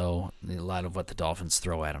Bills will know a lot of what the Dolphins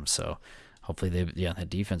throw at them, so hopefully the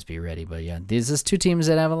defense be ready. But yeah, these are two teams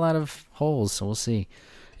that have a lot of holes, so we'll see.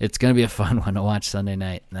 It's going to be a fun one to watch Sunday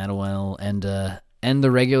night, and that'll end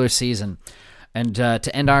the regular season. And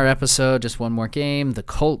to end our episode, just one more game. The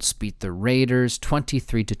Colts beat the Raiders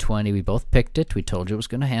 23-20. We both picked it. We told you it was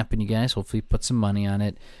going to happen, you guys. Hopefully put some money on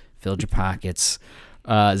it. Filled your pockets.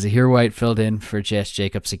 Zahir White filled in for Josh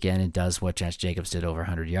Jacobs again and does what Josh Jacobs did, over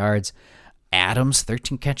 100 yards. Adams,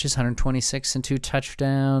 13 catches, 126 and 2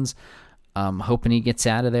 touchdowns. Hoping he gets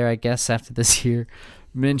out of there, I guess, after this year.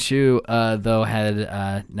 Minshew, though, had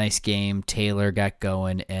a nice game. Taylor got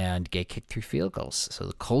going, and Gay kicked 3 field goals. So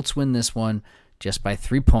the Colts win this one just by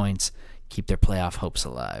 3 points, keep their playoff hopes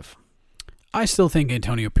alive. I still think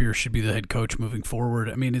Antonio Pierce should be the head coach moving forward.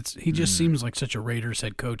 I mean, he just seems like such a Raiders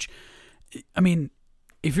head coach. I mean,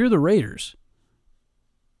 if you're the Raiders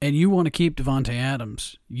and you want to keep Devontae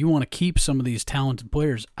Adams, you want to keep some of these talented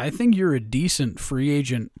players, I think you're a decent free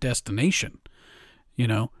agent destination, you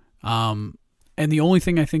know? And the only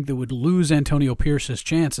thing I think that would lose Antonio Pierce's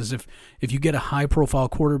chance is if you get a high-profile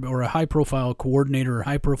quarterback or a high-profile coordinator or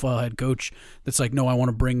high-profile head coach that's like, no, I want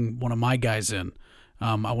to bring one of my guys in.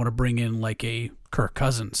 I want to bring in like a Kirk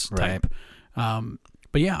Cousins type. Right.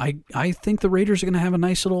 But yeah, I think the Raiders are going to have a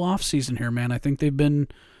nice little offseason here, man. I think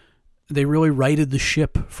they really righted the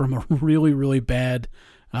ship from a really, really bad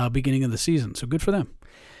beginning of the season. So good for them.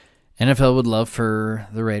 NFL would love for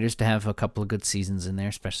the Raiders to have a couple of good seasons in there,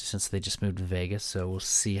 especially since they just moved to Vegas. So we'll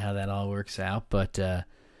see how that all works out. But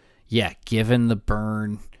yeah, given the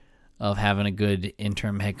burn of having a good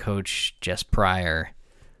interim head coach just prior,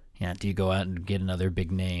 do you go out and get another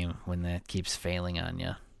big name when that keeps failing on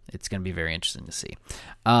you? It's going to be very interesting to see.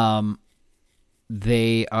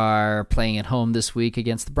 They are playing at home this week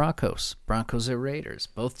against the Broncos. Broncos or Raiders.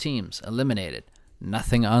 Both teams eliminated.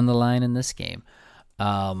 Nothing on the line in this game.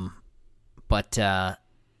 But I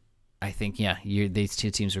think, these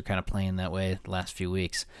two teams were kind of playing that way the last few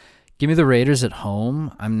weeks. Give me the Raiders at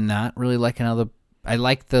home. I'm not really liking I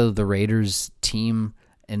like the Raiders team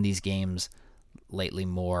in these games lately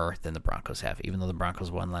more than the Broncos have, even though the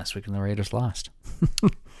Broncos won last week and the Raiders lost.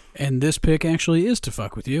 And this pick actually is to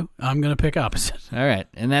fuck with you. I'm going to pick opposite. All right.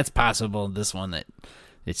 And that's possible. This one, that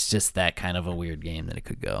it's just that kind of a weird game that it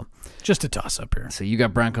could go. Just a toss-up here. So you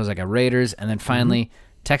got Broncos, I got Raiders. And then finally,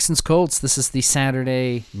 Texans-Colts. This is the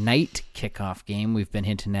Saturday night kickoff game. We've been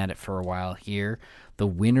hinting at it for a while here. The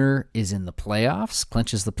winner is in the playoffs,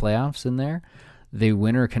 clinches the playoffs in there. The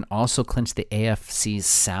winner can also clinch the AFC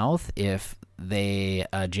South if the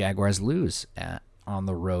Jaguars lose on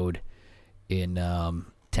the road in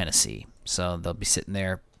Tennessee. So they'll be sitting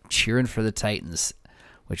there cheering for the Titans,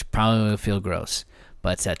 which probably will feel gross.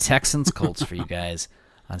 But Texans-Colts for you guys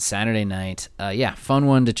on Saturday night. Fun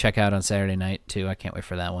one to check out on Saturday night, too. I can't wait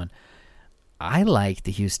for that one. I like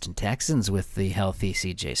the Houston Texans with the healthy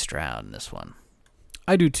C.J. Stroud in this one.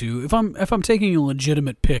 I do, too. If I'm taking a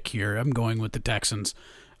legitimate pick here, I'm going with the Texans.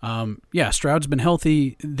 Stroud's been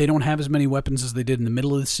healthy. They don't have as many weapons as they did in the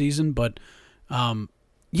middle of the season, but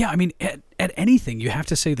at anything, you have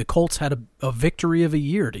to say the Colts had a victory of a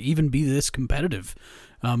year to even be this competitive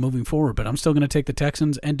moving forward. But I'm still going to take the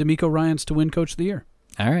Texans and DeMeco Ryans to win Coach of the Year.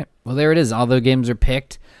 All right. Well, there it is. All the games are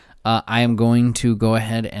picked. I am going to go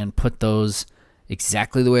ahead and put those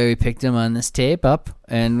exactly the way we picked them on this tape up,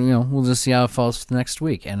 and we'll just see how it falls for next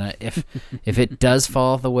week. And if it does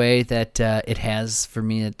fall the way that it has for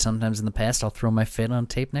me sometimes in the past, I'll throw my fit on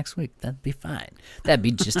tape next week. That'd be fine. That'd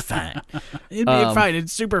be just fine. It'd be fine.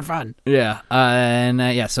 It's super fun. Yeah.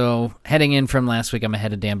 So heading in from last week, I'm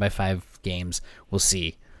ahead of Dan by 5 games. We'll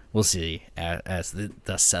see. We'll see as the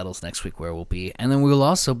dust settles next week where we'll be, and then we'll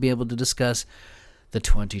also be able to discuss the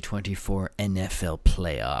 2024 NFL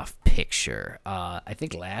playoff picture. I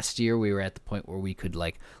think last year we were at the point where we could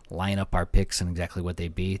line up our picks and exactly what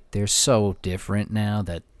they'd be. They're so different now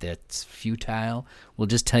that that's futile. We'll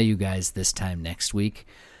just tell you guys this time next week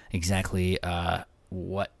exactly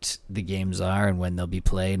what the games are and when they'll be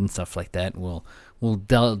played and stuff like that. We'll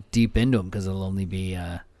delve deep into them because it'll only be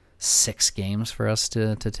 6 games for us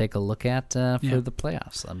to take a look at for the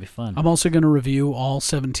playoffs. That'll be fun. I'm also going to review all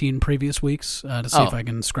 17 previous weeks to see if I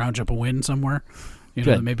can scrounge up a win somewhere.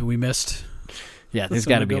 That maybe we missed. Yeah, there's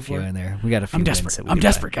got to be a few in there. We got a few. I'm desperate. I'm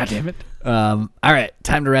desperate. God damn it. All right,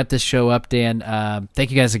 time to wrap this show up, Dan.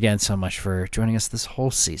 Thank you guys again so much for joining us this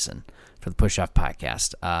whole season for the Push Off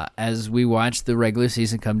Podcast. As we watch the regular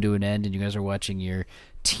season come to an end, and you guys are watching your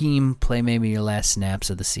team play maybe your last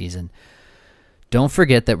snaps of the season, don't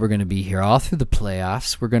forget that we're going to be here all through the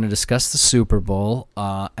playoffs. We're going to discuss the Super Bowl.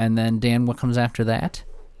 And then, Dan, what comes after that?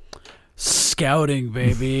 scouting,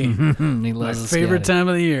 baby. He My loves the favorite scouting. time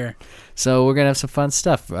of the year. So we're going to have some fun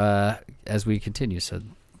stuff as we continue. So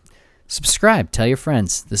subscribe. Tell your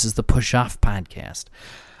friends. This is the Push Off Podcast.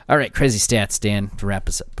 All right, crazy stats, Dan, to wrap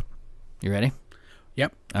us up. You ready?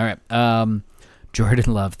 Yep. All right.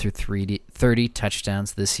 Jordan Love threw 30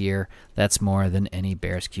 touchdowns this year. That's more than any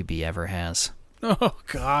Bears QB ever has. Oh,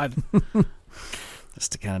 God.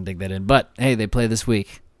 Just to kind of dig that in. But, hey, they play this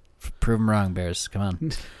week. Prove them wrong, Bears.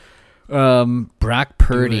 Come on. Brock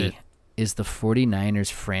Purdy is the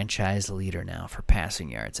 49ers franchise leader now for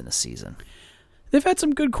passing yards in a season. They've had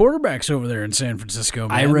some good quarterbacks over there in San Francisco,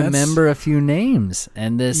 man. I remember a few names,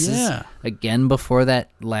 and this is, Yeah. again, before that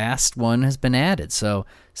last one has been added. So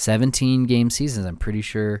 17-game seasons. I'm pretty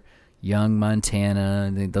sure Young,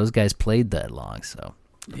 Montana, those guys played that long. So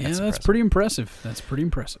That's pretty impressive. That's pretty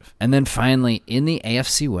impressive. And then finally, in the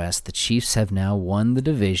AFC West, the Chiefs have now won the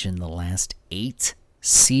division the last 8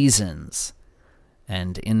 seasons.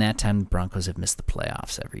 And in that time, the Broncos have missed the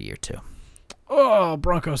playoffs every year, too. Oh,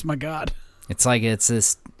 Broncos, my God. It's like it's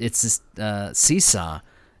this seesaw.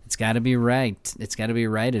 It's got to be right. It's got to be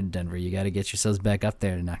right in Denver. You got to get yourselves back up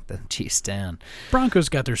there to knock the Chiefs down. Broncos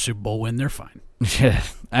got their Super Bowl win. They're fine. Yeah.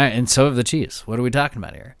 All right, and so have the Chiefs. What are we talking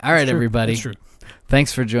about here? All right, everybody. That's true.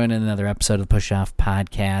 Thanks for joining another episode of the Push Off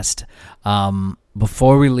Podcast.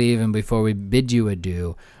 Before we leave and before we bid you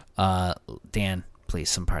adieu, Dan, please,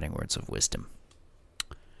 some parting words of wisdom.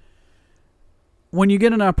 When you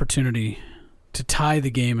get an opportunity to tie the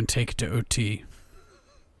game and take it to OT,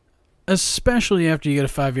 especially after you get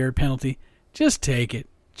a 5-yard penalty, just take it.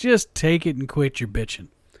 Just take it and quit your bitching.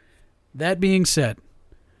 That being said,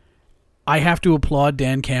 I have to applaud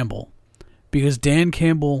Dan Campbell because Dan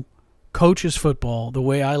Campbell coaches football the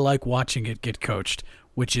way I like watching it get coached,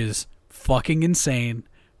 which is fucking insane,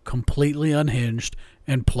 completely unhinged,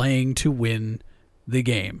 and playing to win the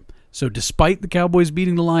game. So despite the Cowboys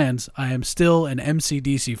beating the Lions, I am still an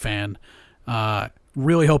MCDC fan.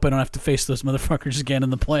 Really hope I don't have to face those motherfuckers again in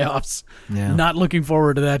the playoffs. Yeah. Not looking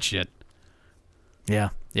forward to that shit. Yeah,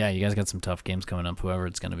 you guys got some tough games coming up, whoever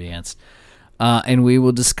it's going to be against. And we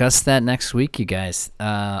will discuss that next week, you guys.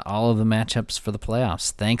 All of the matchups for the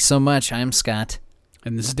playoffs. Thanks so much. I'm Scott.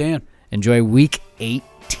 And this is Dan. Enjoy Week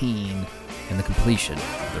 18 and the completion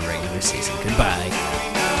of the regular season.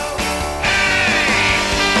 Goodbye.